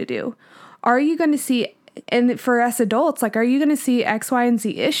wants you to do? Are you going to see, and for us adults, like, are you going to see X, Y, and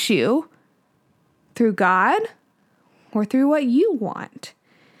Z issue through God or through what you want?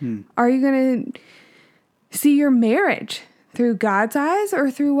 Are you going to see your marriage through God's eyes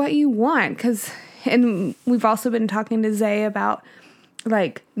or through what you want? And we've also been talking to Zay about,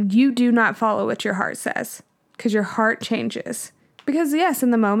 like, you do not follow what your heart says because your heart changes. Because, yes,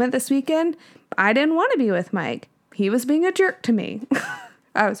 in the moment this weekend, I didn't want to be with Mike. He was being a jerk to me.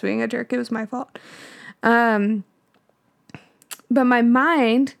 I was being a jerk. It was my fault. But my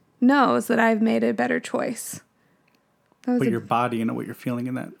mind knows that I've made a better choice. But your body and what you're feeling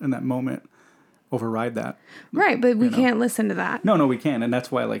in that moment override that. Right, but we can't listen to that. No, we can't. And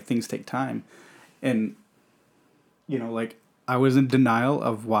that's why, like, things take time. And, like, I was in denial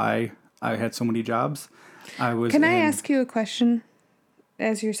of why I had so many jobs. Can I ask you a question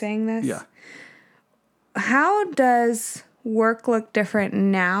as you're saying this? Yeah. How does work look different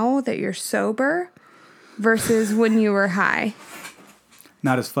now that you're sober versus when you were high?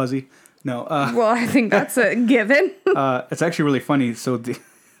 Not as fuzzy. No. Well, I think that's a given. It's actually really funny. So the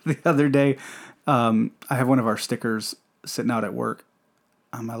other day, I have one of our stickers sitting out at work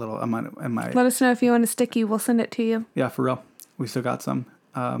on my little, Let us know if you want a sticky. We'll send it to you. Yeah, for real. We still got some.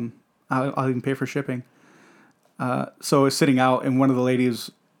 I'll even pay for shipping. So it's sitting out, and one of the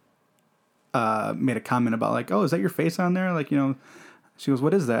ladies made a comment about, like, oh, is that your face on there? Like, she goes,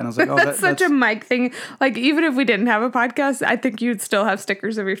 what is that? And I was like, oh, that's such a Mike thing. Like, even if we didn't have a podcast, I think you'd still have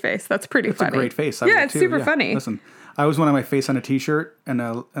stickers of your face. That's pretty funny. It's a great face. It's super funny. Listen, I always wanted my face on a t-shirt, and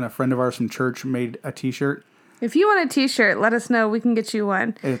a friend of ours from church made a t-shirt. If you want a t-shirt, let us know. We can get you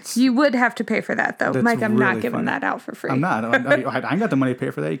one. You would have to pay for that, though. Mike, I'm really not giving that out for free. I'm not. I ain't got the money to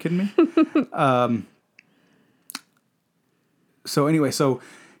pay for that. Are you kidding me? So anyway,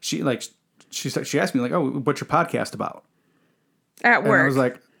 she asked me, like, oh, what's your podcast about? At work. And I was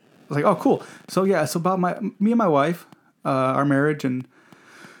like, oh, cool. So yeah, it's about me and my wife, our marriage, and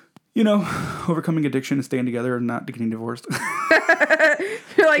overcoming addiction and staying together and not getting divorced.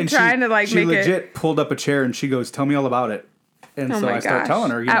 You're like trying to make it. She legit pulled up a chair and she goes, "Tell me all about it." And so I start telling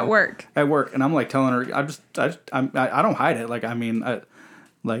her, at work, and I'm like telling her, I don't hide it. Like, I mean,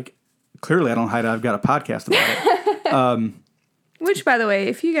 clearly I don't hide it. I've got a podcast about it. Which, by the way,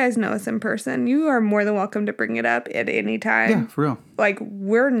 if you guys know us in person, you are more than welcome to bring it up at any time. Yeah, for real. Like,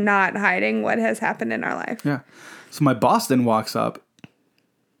 we're not hiding what has happened in our life. Yeah. So my boss then walks up.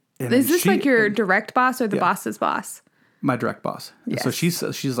 Is this like your direct boss or the boss's boss? My direct boss. Yes. So she's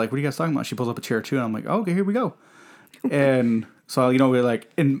like, what are you guys talking about? She pulls up a chair too, and I'm like, oh, okay, here we go. And so, we're like,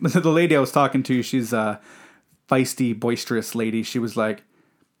 and the lady I was talking to, she's a feisty, boisterous lady. She was like,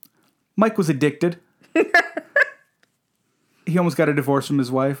 Mike was addicted. He almost got a divorce from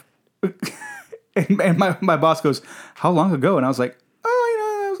his wife. and my boss goes, how long ago? And I was like,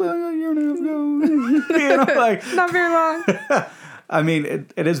 that was like a year and a half ago. Like, not very long. I mean,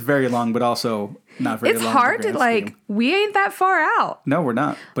 it is very long, but also not very long. It's hard to, we ain't that far out. No, we're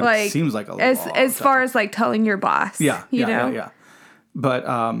not. But it seems like a long time. As far as, telling your boss. Yeah. But,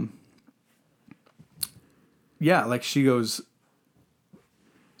 she goes,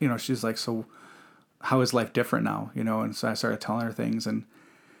 she's like, so how is life different now? And so I started telling her things, and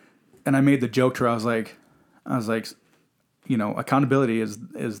I made the joke to her. I was like, accountability is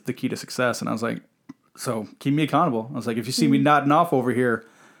the key to success. And I was like, so keep me accountable. I was like, if you see me nodding off over here.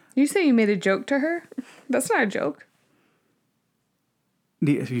 You say you made a joke to her? That's not a joke.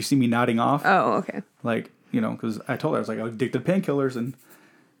 If you see me nodding off. Oh, okay. Because I told her, I was like, I'm addicted to painkillers, and,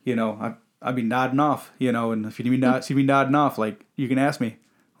 I'd be nodding off, and if you see me nodding off, you can ask me.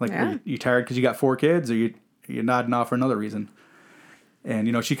 Are you tired because you got 4 kids, or you're nodding off for another reason?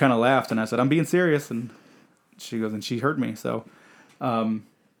 And, she kind of laughed, and I said, I'm being serious. And she goes, and she heard me. So,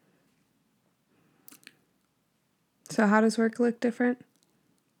 So how does work look different?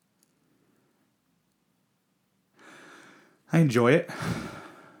 I enjoy it.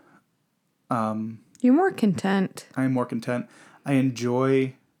 You're more content. I am more content. I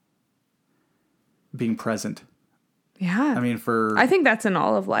enjoy being present. Yeah. I mean, I think that's in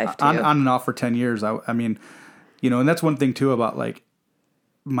all of life, too. On and off for 10 years. I mean, and that's one thing, too, about,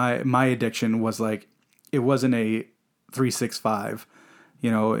 my addiction was, it wasn't a 365.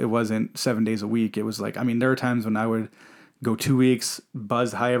 It wasn't 7 days a week. It was there are times when I would go 2 weeks,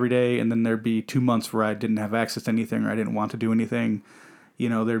 buzzed high every day, and then there'd be 2 months where I didn't have access to anything, or I didn't want to do anything,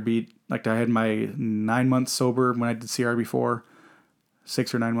 there'd be like I had my 9 months sober when I did CR before,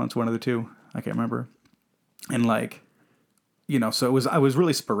 6 or 9 months, one of the two, I can't remember. And like, so I was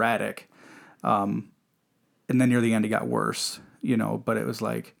really sporadic. And then near the end it got worse, but it was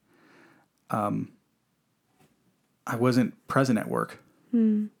like, I wasn't present at work,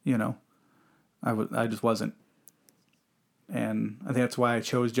 I just wasn't. And I think that's why I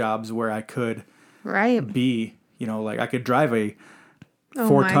chose jobs where I could be, like I could drive a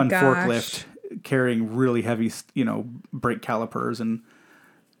 4-ton forklift carrying really heavy, brake calipers and,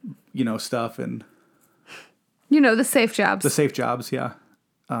 stuff. And, the safe jobs. The safe jobs, yeah.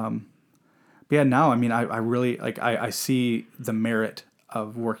 But yeah, now, I mean, I really, like, I see the merit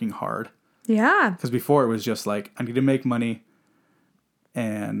of working hard. Yeah. Because before it was just like, I need to make money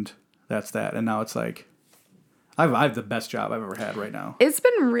and that's that. And now it's like, I have the best job I've ever had right now. It's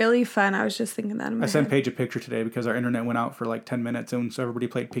been really fun. I was just thinking that in my I sent head. Paige a picture today because our internet went out for like 10 minutes and so everybody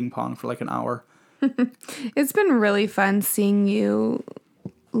played ping pong for like an hour. It's been really fun seeing you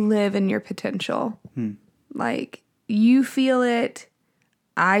live in your potential. Like, you feel it,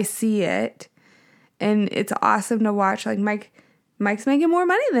 I see it, and it's awesome to watch. Like, Mike's making more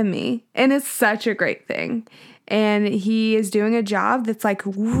money than me, and it's such a great thing. And he is doing a job that's like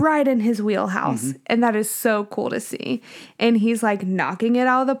right in his wheelhouse. And that is so cool to see. And he's like knocking it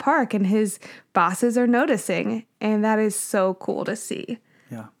out of the park and his bosses are noticing. And that is so cool to see.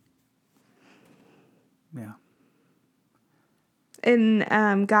 Yeah. Yeah.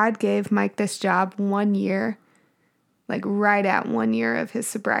 And God gave Mike this job 1 year, like right at 1 year of his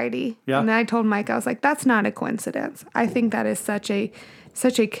sobriety. Yeah. And I told Mike, I was like, that's not a coincidence. I think that is such a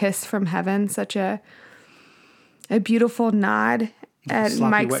kiss from heaven, such a beautiful nod at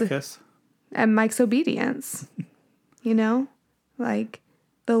Sloppy wet kiss. At Mike's obedience. Like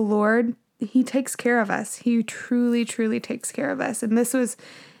the Lord, he takes care of us. He truly, truly takes care of us. And this was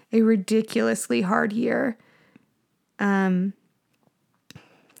a ridiculously hard year. But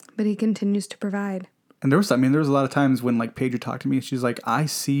he continues to provide. And there was a lot of times when like Paige would talk to me and she's like, I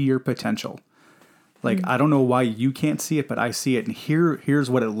see your potential. Like, I don't know why you can't see it, but I see it. And here's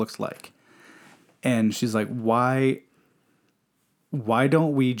what it looks like. And she's like, why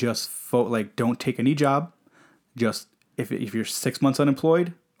don't we just don't take any job? Just if you're 6 months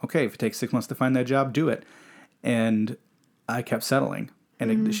unemployed, okay, if it takes 6 months to find that job, do it. And I kept settling.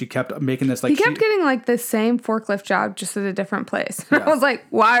 And she kept making this like... He kept getting like the same forklift job just at a different place. Yeah. I was like,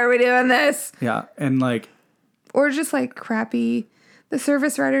 why are we doing this? Yeah, and like... Or just like crappy... The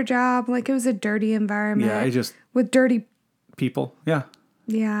service writer job, like it was a dirty environment. Yeah, it just... With dirty... People, yeah.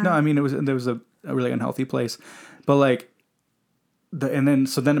 Yeah. No, I mean, there was a really unhealthy place. But like... But then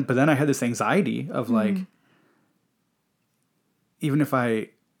I had this anxiety of like... Even if I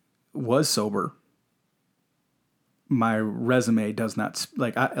was sober... my resume does not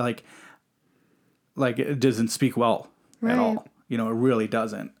it doesn't speak well at all. It really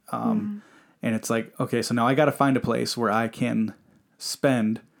doesn't. And it's like, okay, so now I got to find a place where I can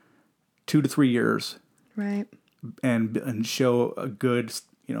spend 2 to 3 years, right, and show a good,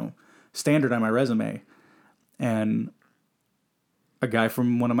 standard on my resume. And a guy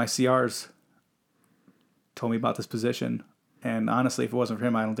from one of my CRs told me about this position, and honestly, if it wasn't for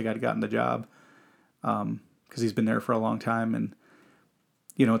him, I don't think I'd gotten the job. Because he's been there for a long time. And,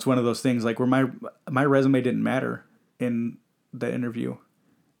 it's one of those things like where my resume didn't matter in the interview.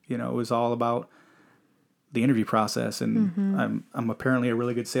 It was all about the interview process. And I'm apparently a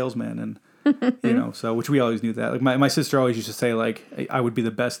really good salesman. And, so, which we always knew that. Like my sister always used to say, like, I would be the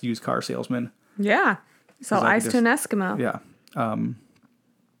best used car salesman. Yeah. Sell ice to an Eskimo. Yeah.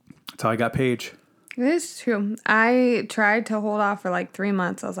 That's how I got Paige. It is true. I tried to hold off for like 3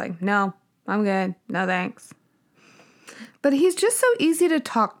 months. I was like, no, I'm good. No, thanks. But he's just so easy to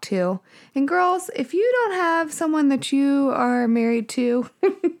talk to. And girls, if you don't have someone that you are married to,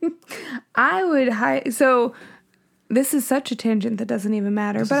 I would So this is such a tangent that doesn't even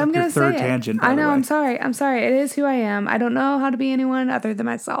matter. But I'm going to say it. Tangent, I know. I'm sorry. It is who I am. I don't know how to be anyone other than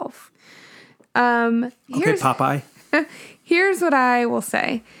myself. Okay, Popeye. Here's what I will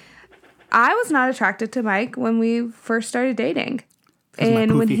say. I was not attracted to Mike when we first started dating.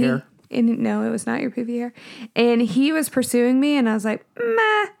 And when hair. And no, it was not your poofy hair. And he was pursuing me, and I was like, meh,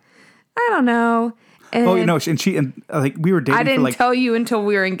 I don't know. And we were dating. I didn't for tell you until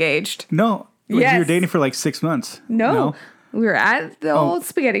we were engaged. No, yes. We were dating for like 6 months. No, we were at the old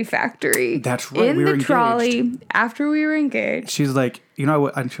spaghetti factory. That's right. In we were the trolley after we were engaged. She's like, I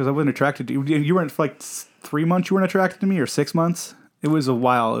wasn't attracted to you. You weren't for like 3 months. You weren't attracted to me, or 6 months. It was a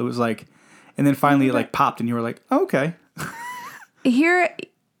while. It was like, and then finally it like popped, and you were like, oh, okay. Here.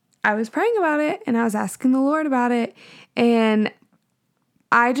 I was praying about it, and I was asking the Lord about it, and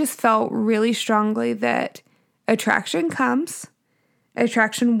I just felt really strongly that attraction comes,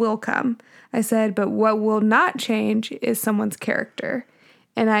 attraction will come. I said, but what will not change is someone's character.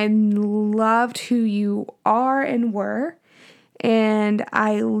 And I loved who you are and were. And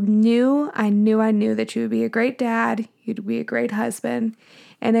I knew that you would be a great dad. You'd be a great husband.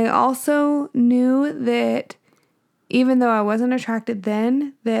 And I also knew that even though I wasn't attracted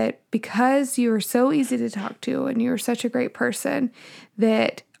then, that because you were so easy to talk to and you were such a great person,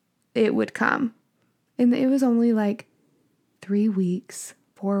 that it would come. And it was only like 3 weeks,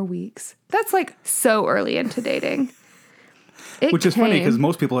 4 weeks. That's like so early into dating. Which is funny because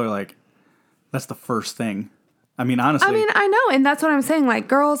most people are like, that's the first thing. I mean, honestly. I know. And that's what I'm saying. Like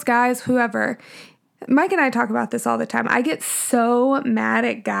girls, guys, whoever. Mike and I talk about this all the time. I get so mad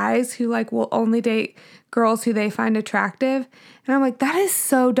at guys who like will only date girls who they find attractive. And I'm like, that is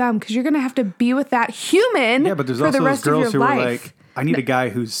so dumb because you're going to have to be with that human yeah, but there's for also the rest those girls of your who life. are like, I need a guy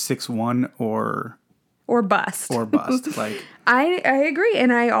who's 6'1" or bust. Or bust. Like I agree.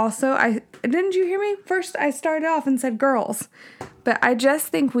 And I didn't you hear me? First I started off and said girls. But I just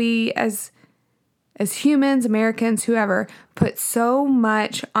think we as humans, Americans, whoever, put so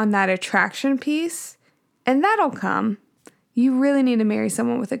much on that attraction piece, and that'll come. You really need to marry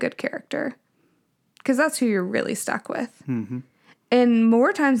someone with a good character because that's who you're really stuck with. Mm-hmm. And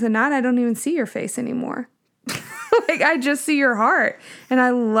more times than not, I don't even see your face anymore. Like, I just see your heart, and I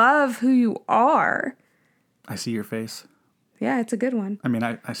love who you are. I see your face. Yeah, it's a good one. I mean,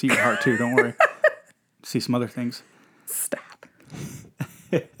 I see your heart too. Don't worry. See some other things. Stop.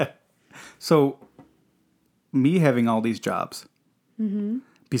 So, me having all these jobs,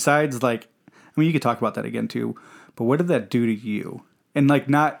 besides like, I mean, you could talk about that again too, but what did that do to you? And like,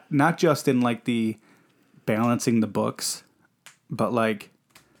 not just in like the balancing the books, but like,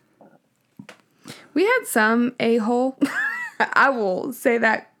 we had some a-hole, I will say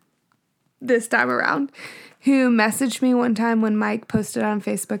that this time around, who messaged me one time when Mike posted on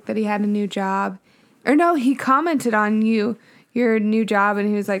Facebook that he had a new job. Or no, he commented on your new job, and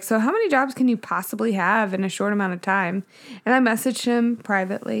he was like, so how many jobs can you possibly have in a short amount of time? And I messaged him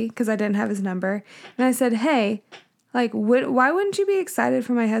privately because I didn't have his number. And I said, hey, like, why wouldn't you be excited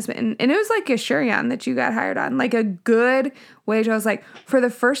for my husband? And it was like a Shurian that you got hired on, like a good wage. I was like, for the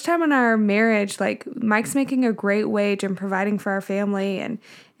first time in our marriage, like Mike's making a great wage and providing for our family and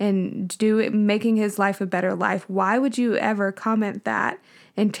making his life a better life. Why would you ever comment that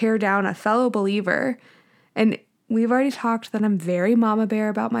and tear down a fellow believer? And we've already talked that I'm very mama bear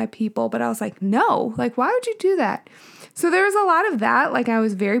about my people, but I was like, no, like, why would you do that? So there was a lot of that. Like, I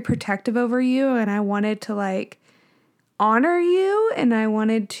was very protective over you, and I wanted to like honor you, and I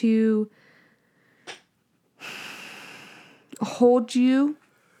wanted to hold you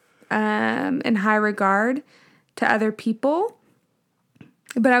in high regard to other people.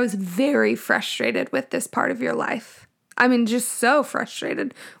 But I was very frustrated with this part of your life. I mean, just so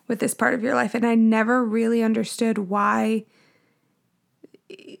frustrated with this part of your life. And I never really understood why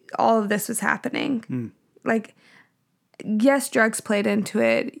all of this was happening. Like, yes, drugs played into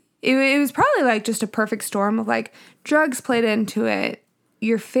it. It was probably like just a perfect storm of like drugs played into it,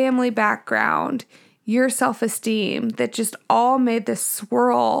 your family background, your self-esteem that just all made this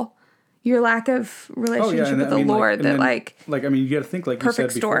swirl. Your lack of relationship with the Lord I mean, you got to think like you said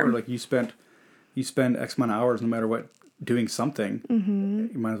before, storm. like you spend X amount of hours no matter what doing something. Mm-hmm.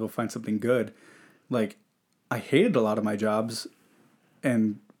 You might as well find something good. Like, I hated a lot of my jobs,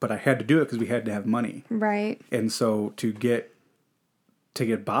 but I had to do it because we had to have money. Right. And so to get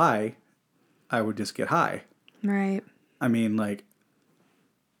by, I would just get high. Right. I mean, like,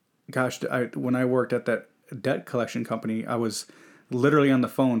 gosh, when I worked at that debt collection company, I was literally on the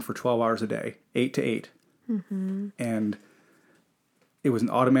phone for 12 hours a day, 8 to 8. Mm-hmm. And it was an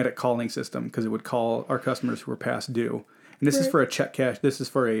automatic calling system because it would call our customers who were past due. And this is for a check cash. This is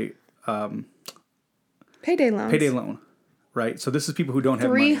for a payday loan. Right? So this is people who don't have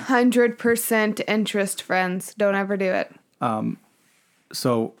money. 300% interest, friends. Don't ever do it.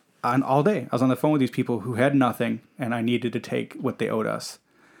 So all day, I was on the phone with these people who had nothing, and I needed to take what they owed us.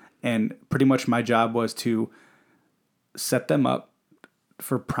 And pretty much my job was to set them up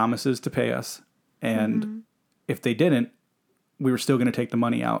for promises to pay us. And if they didn't, we were still going to take the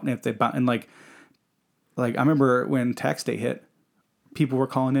money out. And if they like I remember when tax day hit, people were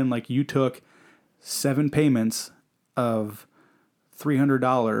calling in like, you took 7 payments of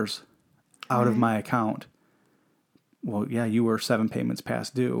 $300 out of my account. Well, yeah, you were 7 payments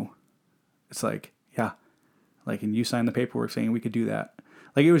past due. It's like, yeah. Like, and you signed the paperwork saying we could do that.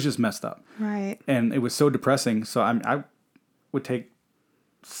 Like, it was just messed up. Right. And it was so depressing. So I would take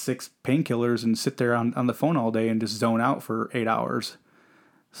 6 painkillers and sit there on the phone all day and just zone out for 8 hours.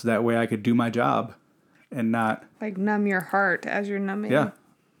 so that way I could do my job and not. Like numb your heart as you're numbing. Yeah.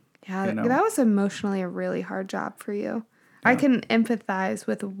 Yeah, You know? that was emotionally a really hard job for you. I can empathize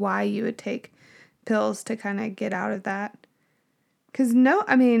with why you would take pills to kind of get out of that. Because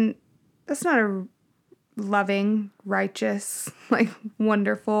that's not a loving, righteous, like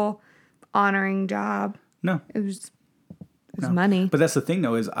wonderful, honoring job. No. It was money. But that's the thing,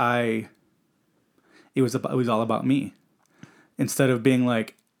 though, is it was all about me. Instead of being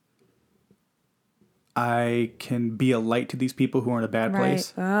like, I can be a light to these people who are in a bad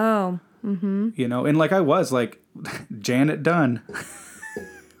place. Oh. Mm-hmm. You know, and like I was like Janet Dunn,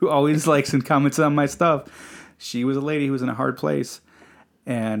 who always likes and comments on my stuff. She was a lady who was in a hard place,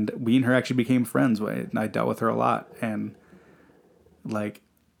 and we and her actually became friends. And I dealt with her a lot, and like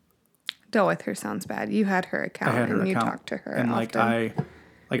Dealt with her sounds bad. You had her account, and you talked to her, and often.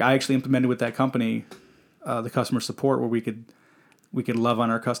 I actually implemented with that company the customer support where we could love on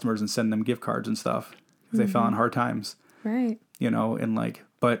our customers and send them gift cards and stuff because they fell on hard times. Right. You know, and like,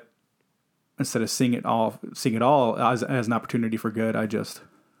 but instead of seeing it all as an opportunity for good, I just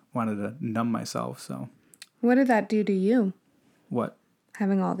wanted to numb myself. So, what did that do to you? What?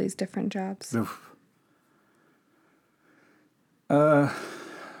 Having all these different jobs. Oof.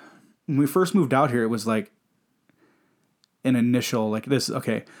 When we first moved out here, it was like an initial, like this,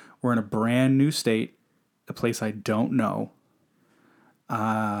 okay, we're in a brand new state, a place I don't know.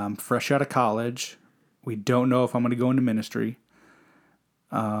 Fresh out of college. We don't know if I'm going to go into ministry.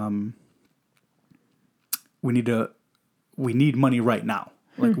 We need money right now.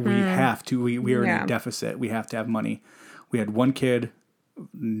 Like we have to, we are in a deficit. We have to have money. We had one kid,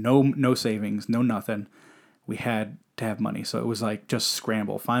 no savings, no nothing. We had to have money. So it was like, just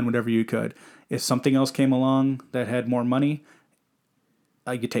scramble, find whatever you could. If something else came along that had more money,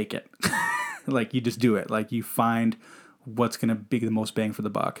 you take it. Like you just do it. Like you find what's going to be the most bang for the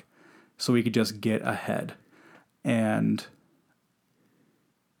buck so we could just get ahead. And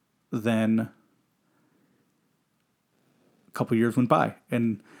then a couple years went by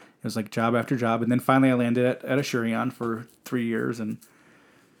and it was like job after job. And then finally I landed at Asurion for 3 years and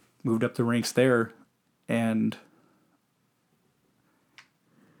moved up the ranks there. And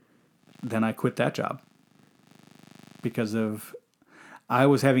then I quit that job because I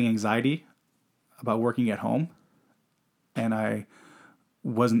was having anxiety about working at home, and I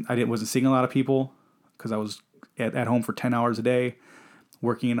wasn't seeing a lot of people because I was at home for 10 hours a day,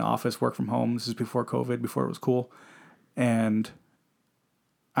 working in an office, work from home. This is before COVID, before it was cool. And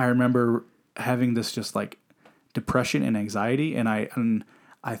I remember having this just like depression and anxiety, and I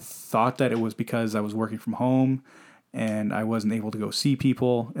thought that it was because I was working from home and I wasn't able to go see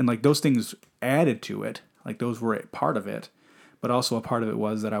people, and like those things added to it. Like those were a part of it, but also a part of it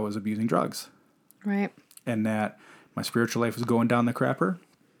was that I was abusing drugs. Right. And that my spiritual life was going down the crapper.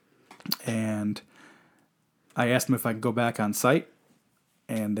 And I asked them if I could go back on site,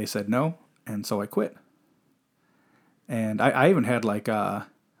 and they said no, and so I quit. And I even had like FMLA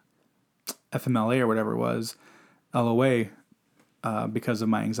or whatever it was, LOA, because of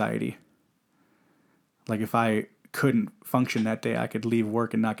my anxiety. Like if I couldn't function that day, I could leave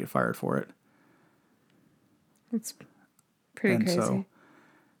work and not get fired for it. It's pretty crazy. So,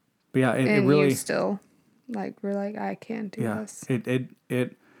 but yeah, it and really you still we're like, I can't do this.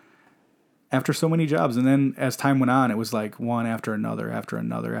 It after so many jobs, and then as time went on, it was like one after another, and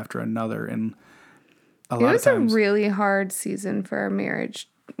a lot of times it was a really hard season for our marriage,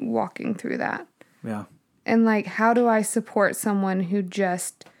 walking through that. Yeah. And like, how do I support someone who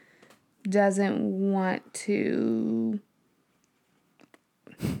just doesn't want to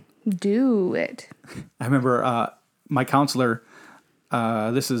do it? I remember my counselor,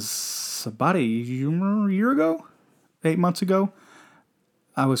 this is about a year ago, 8 months ago,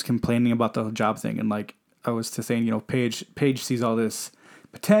 I was complaining about the job thing, and like I was saying, Paige sees all this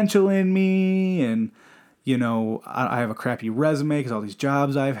potential in me, and I have a crappy resume because all these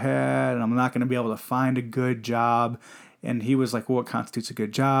jobs I've had, and I'm not going to be able to find a good job. And he was like, well, what constitutes a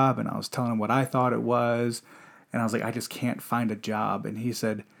good job? And I was telling him what I thought it was, and I was like, I just can't find a job. And he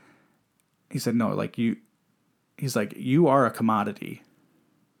said, no, like he's like, you are a commodity.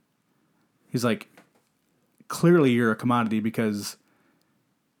 He's like, clearly you're a commodity because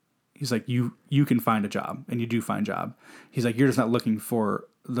he's like, you can find a job, and you do find a job. He's like, you're just not looking for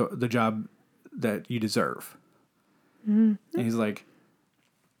the job that you deserve. Mm-hmm. And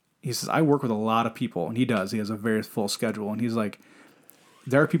he says, I work with a lot of people, and he does. He has a very full schedule, and he's like,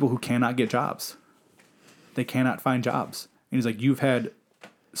 there are people who cannot get jobs. They cannot find jobs. And he's like, you've had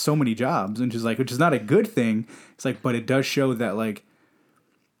so many jobs, and she's like, which is not a good thing. It's like, but it does show that like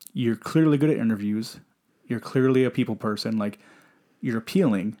you're clearly good at interviews. You're clearly a people person. Like you're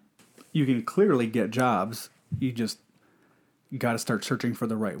appealing. You can clearly get jobs. You just got to start searching for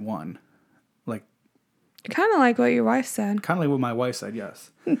the right one. Like, kind of like what your wife said. kind of like what my wife said,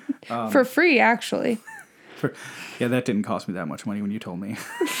 yes. For free, actually. Yeah, that didn't cost me that much money when you told me.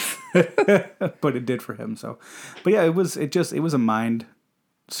 But it did for him, so. But yeah, it was a mind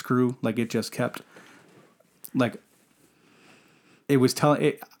screw. Like, it just kept, like, it was telling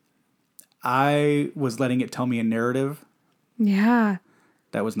it. I was letting it tell me a narrative Yeah.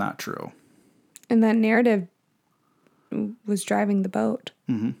 that was not true. And that narrative was driving the boat.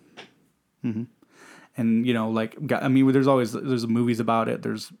 And, you know, like, I mean, there's movies about it.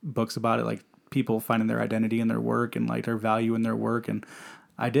 There's books about it, like people finding their identity in their work and like their value in their work. And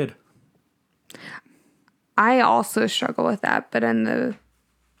I did. I also struggle with that, but I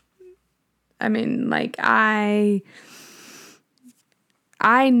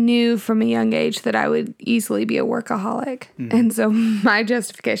knew from a young age that I would easily be a workaholic. And so my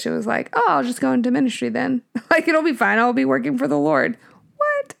justification was like, oh, I'll just go into ministry then. Like, it'll be fine. I'll be working for the Lord.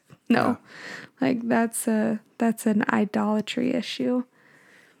 What? No. Yeah. Like, that's an idolatry issue.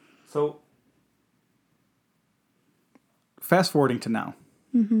 So, fast forwarding to now.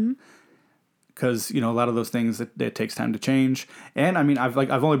 Because, you know, a lot of those things, it takes time to change. And, I mean, I've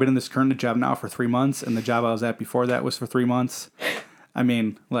only been in this current job now for 3 months, and the job I was at before that was for 3 months. I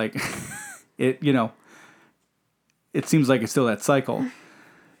mean, like, it, you know, it seems like it's still that cycle.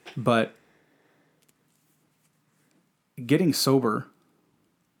 But getting sober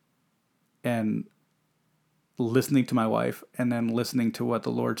and listening to my wife and then listening to what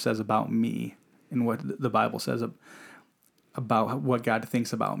the Lord says about me and what the Bible says about what God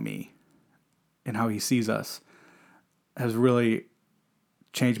thinks about me and how he sees us has really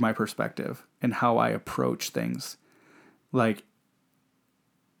changed my perspective and how I approach things. Like,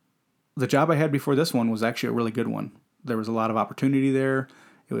 the job I had before this one was actually a really good one. There was a lot of opportunity there.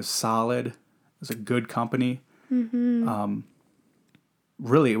 It was solid. It was a good company.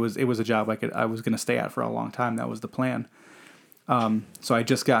 Really, it was a job I was going to stay at for a long time. That was the plan. So I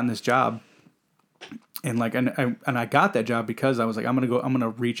just gotten this job, and like, and I got that job because I was like, I'm gonna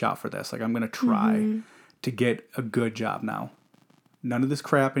reach out for this. Like, I'm gonna try to get a good job now. None of this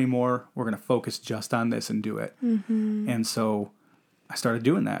crap anymore. We're gonna focus just on this and do it. And so I started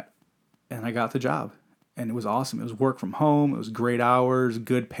doing that. And I got the job, and it was awesome. It was work from home. It was great hours,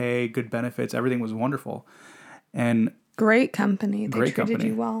 good pay, good benefits. Everything was wonderful. And great company. They treated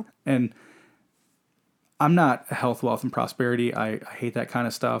you well. And I'm not a health, wealth, and prosperity. I hate that kind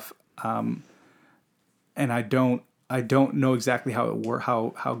of stuff. And I don't know exactly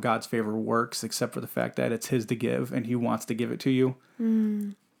how God's favor works, except for the fact that it's his to give, and he wants to give it to you.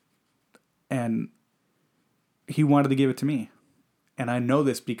 And he wanted to give it to me. And I know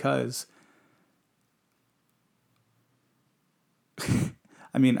this because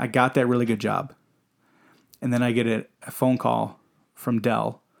I mean, I got that really good job. And then I get a phone call from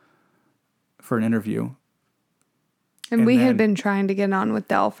Dell for an interview. And we had been trying to get on with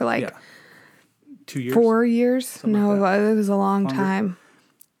Dell for like 2 years? 4 years. Something No, like that. it was a long Longer. time.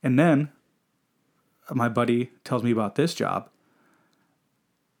 And then my buddy tells me about this job.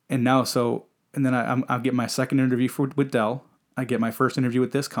 And now, and then I'll get my second interview with Dell. I get my first interview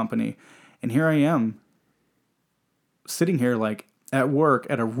with this company. And here I am sitting here like at work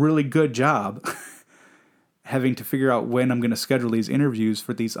at a really good job having to figure out when I'm going to schedule these interviews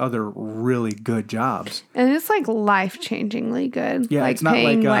for these other really good jobs. And it's like life-changingly good. Yeah, like it's not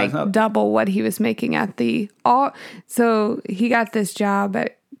paying like, double what he was making at so he got this job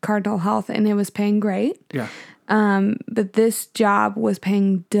at Cardinal Health and it was paying great. Yeah. But this job was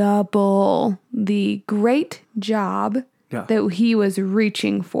paying double the great job that he was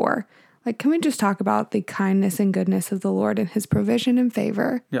reaching for. Like, can we just talk about the kindness and goodness of the Lord and his provision and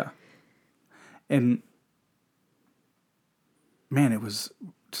favor? Yeah. And man, it was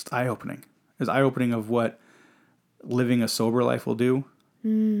just eye-opening. It was eye-opening of what living a sober life will do.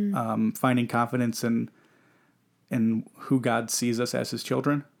 Finding confidence in who God sees us as his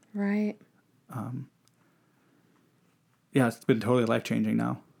children. Right. Yeah, it's been totally life-changing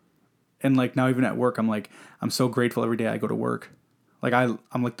now. And like now even at work, I'm so grateful every day I go to work. Like I'm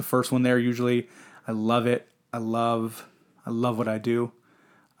like the first one there usually. I love it. I love what I do.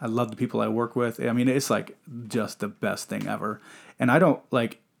 I love the people I work with. I mean, it's like just the best thing ever. And I don't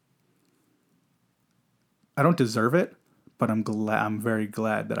deserve it, but I'm very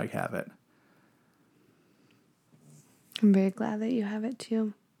glad that I have it. I'm very glad that you have it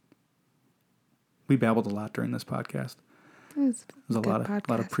too. We babbled a lot during this podcast. It was a lot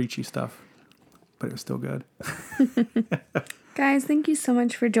podcast. of preachy stuff, but it was still good. Guys, thank you so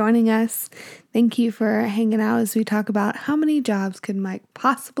much for joining us. Thank you for hanging out as we talk about how many jobs could Mike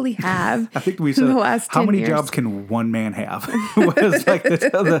possibly have. I think we said, the last how 10 many years. jobs can one man have? Was like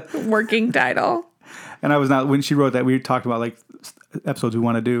the Working title. And I was not, when she wrote that, we talked about like episodes we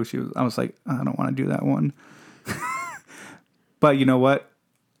want to do. I was like, I don't want to do that one. But you know what?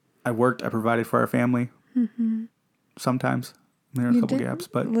 I worked, I provided for our family. Mm-hmm. Sometimes there are a couple gaps,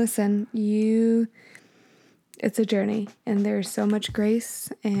 but listen, it's a journey, and there's so much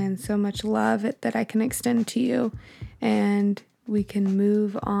grace and so much love that I can extend to you, and we can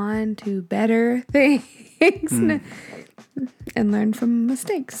move on to better things and learn from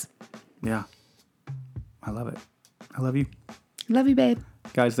mistakes. Yeah. I love it. I love you. Love you, babe.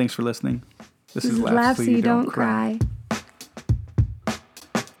 Guys, thanks for listening. This is Laugh So You Don't Cry.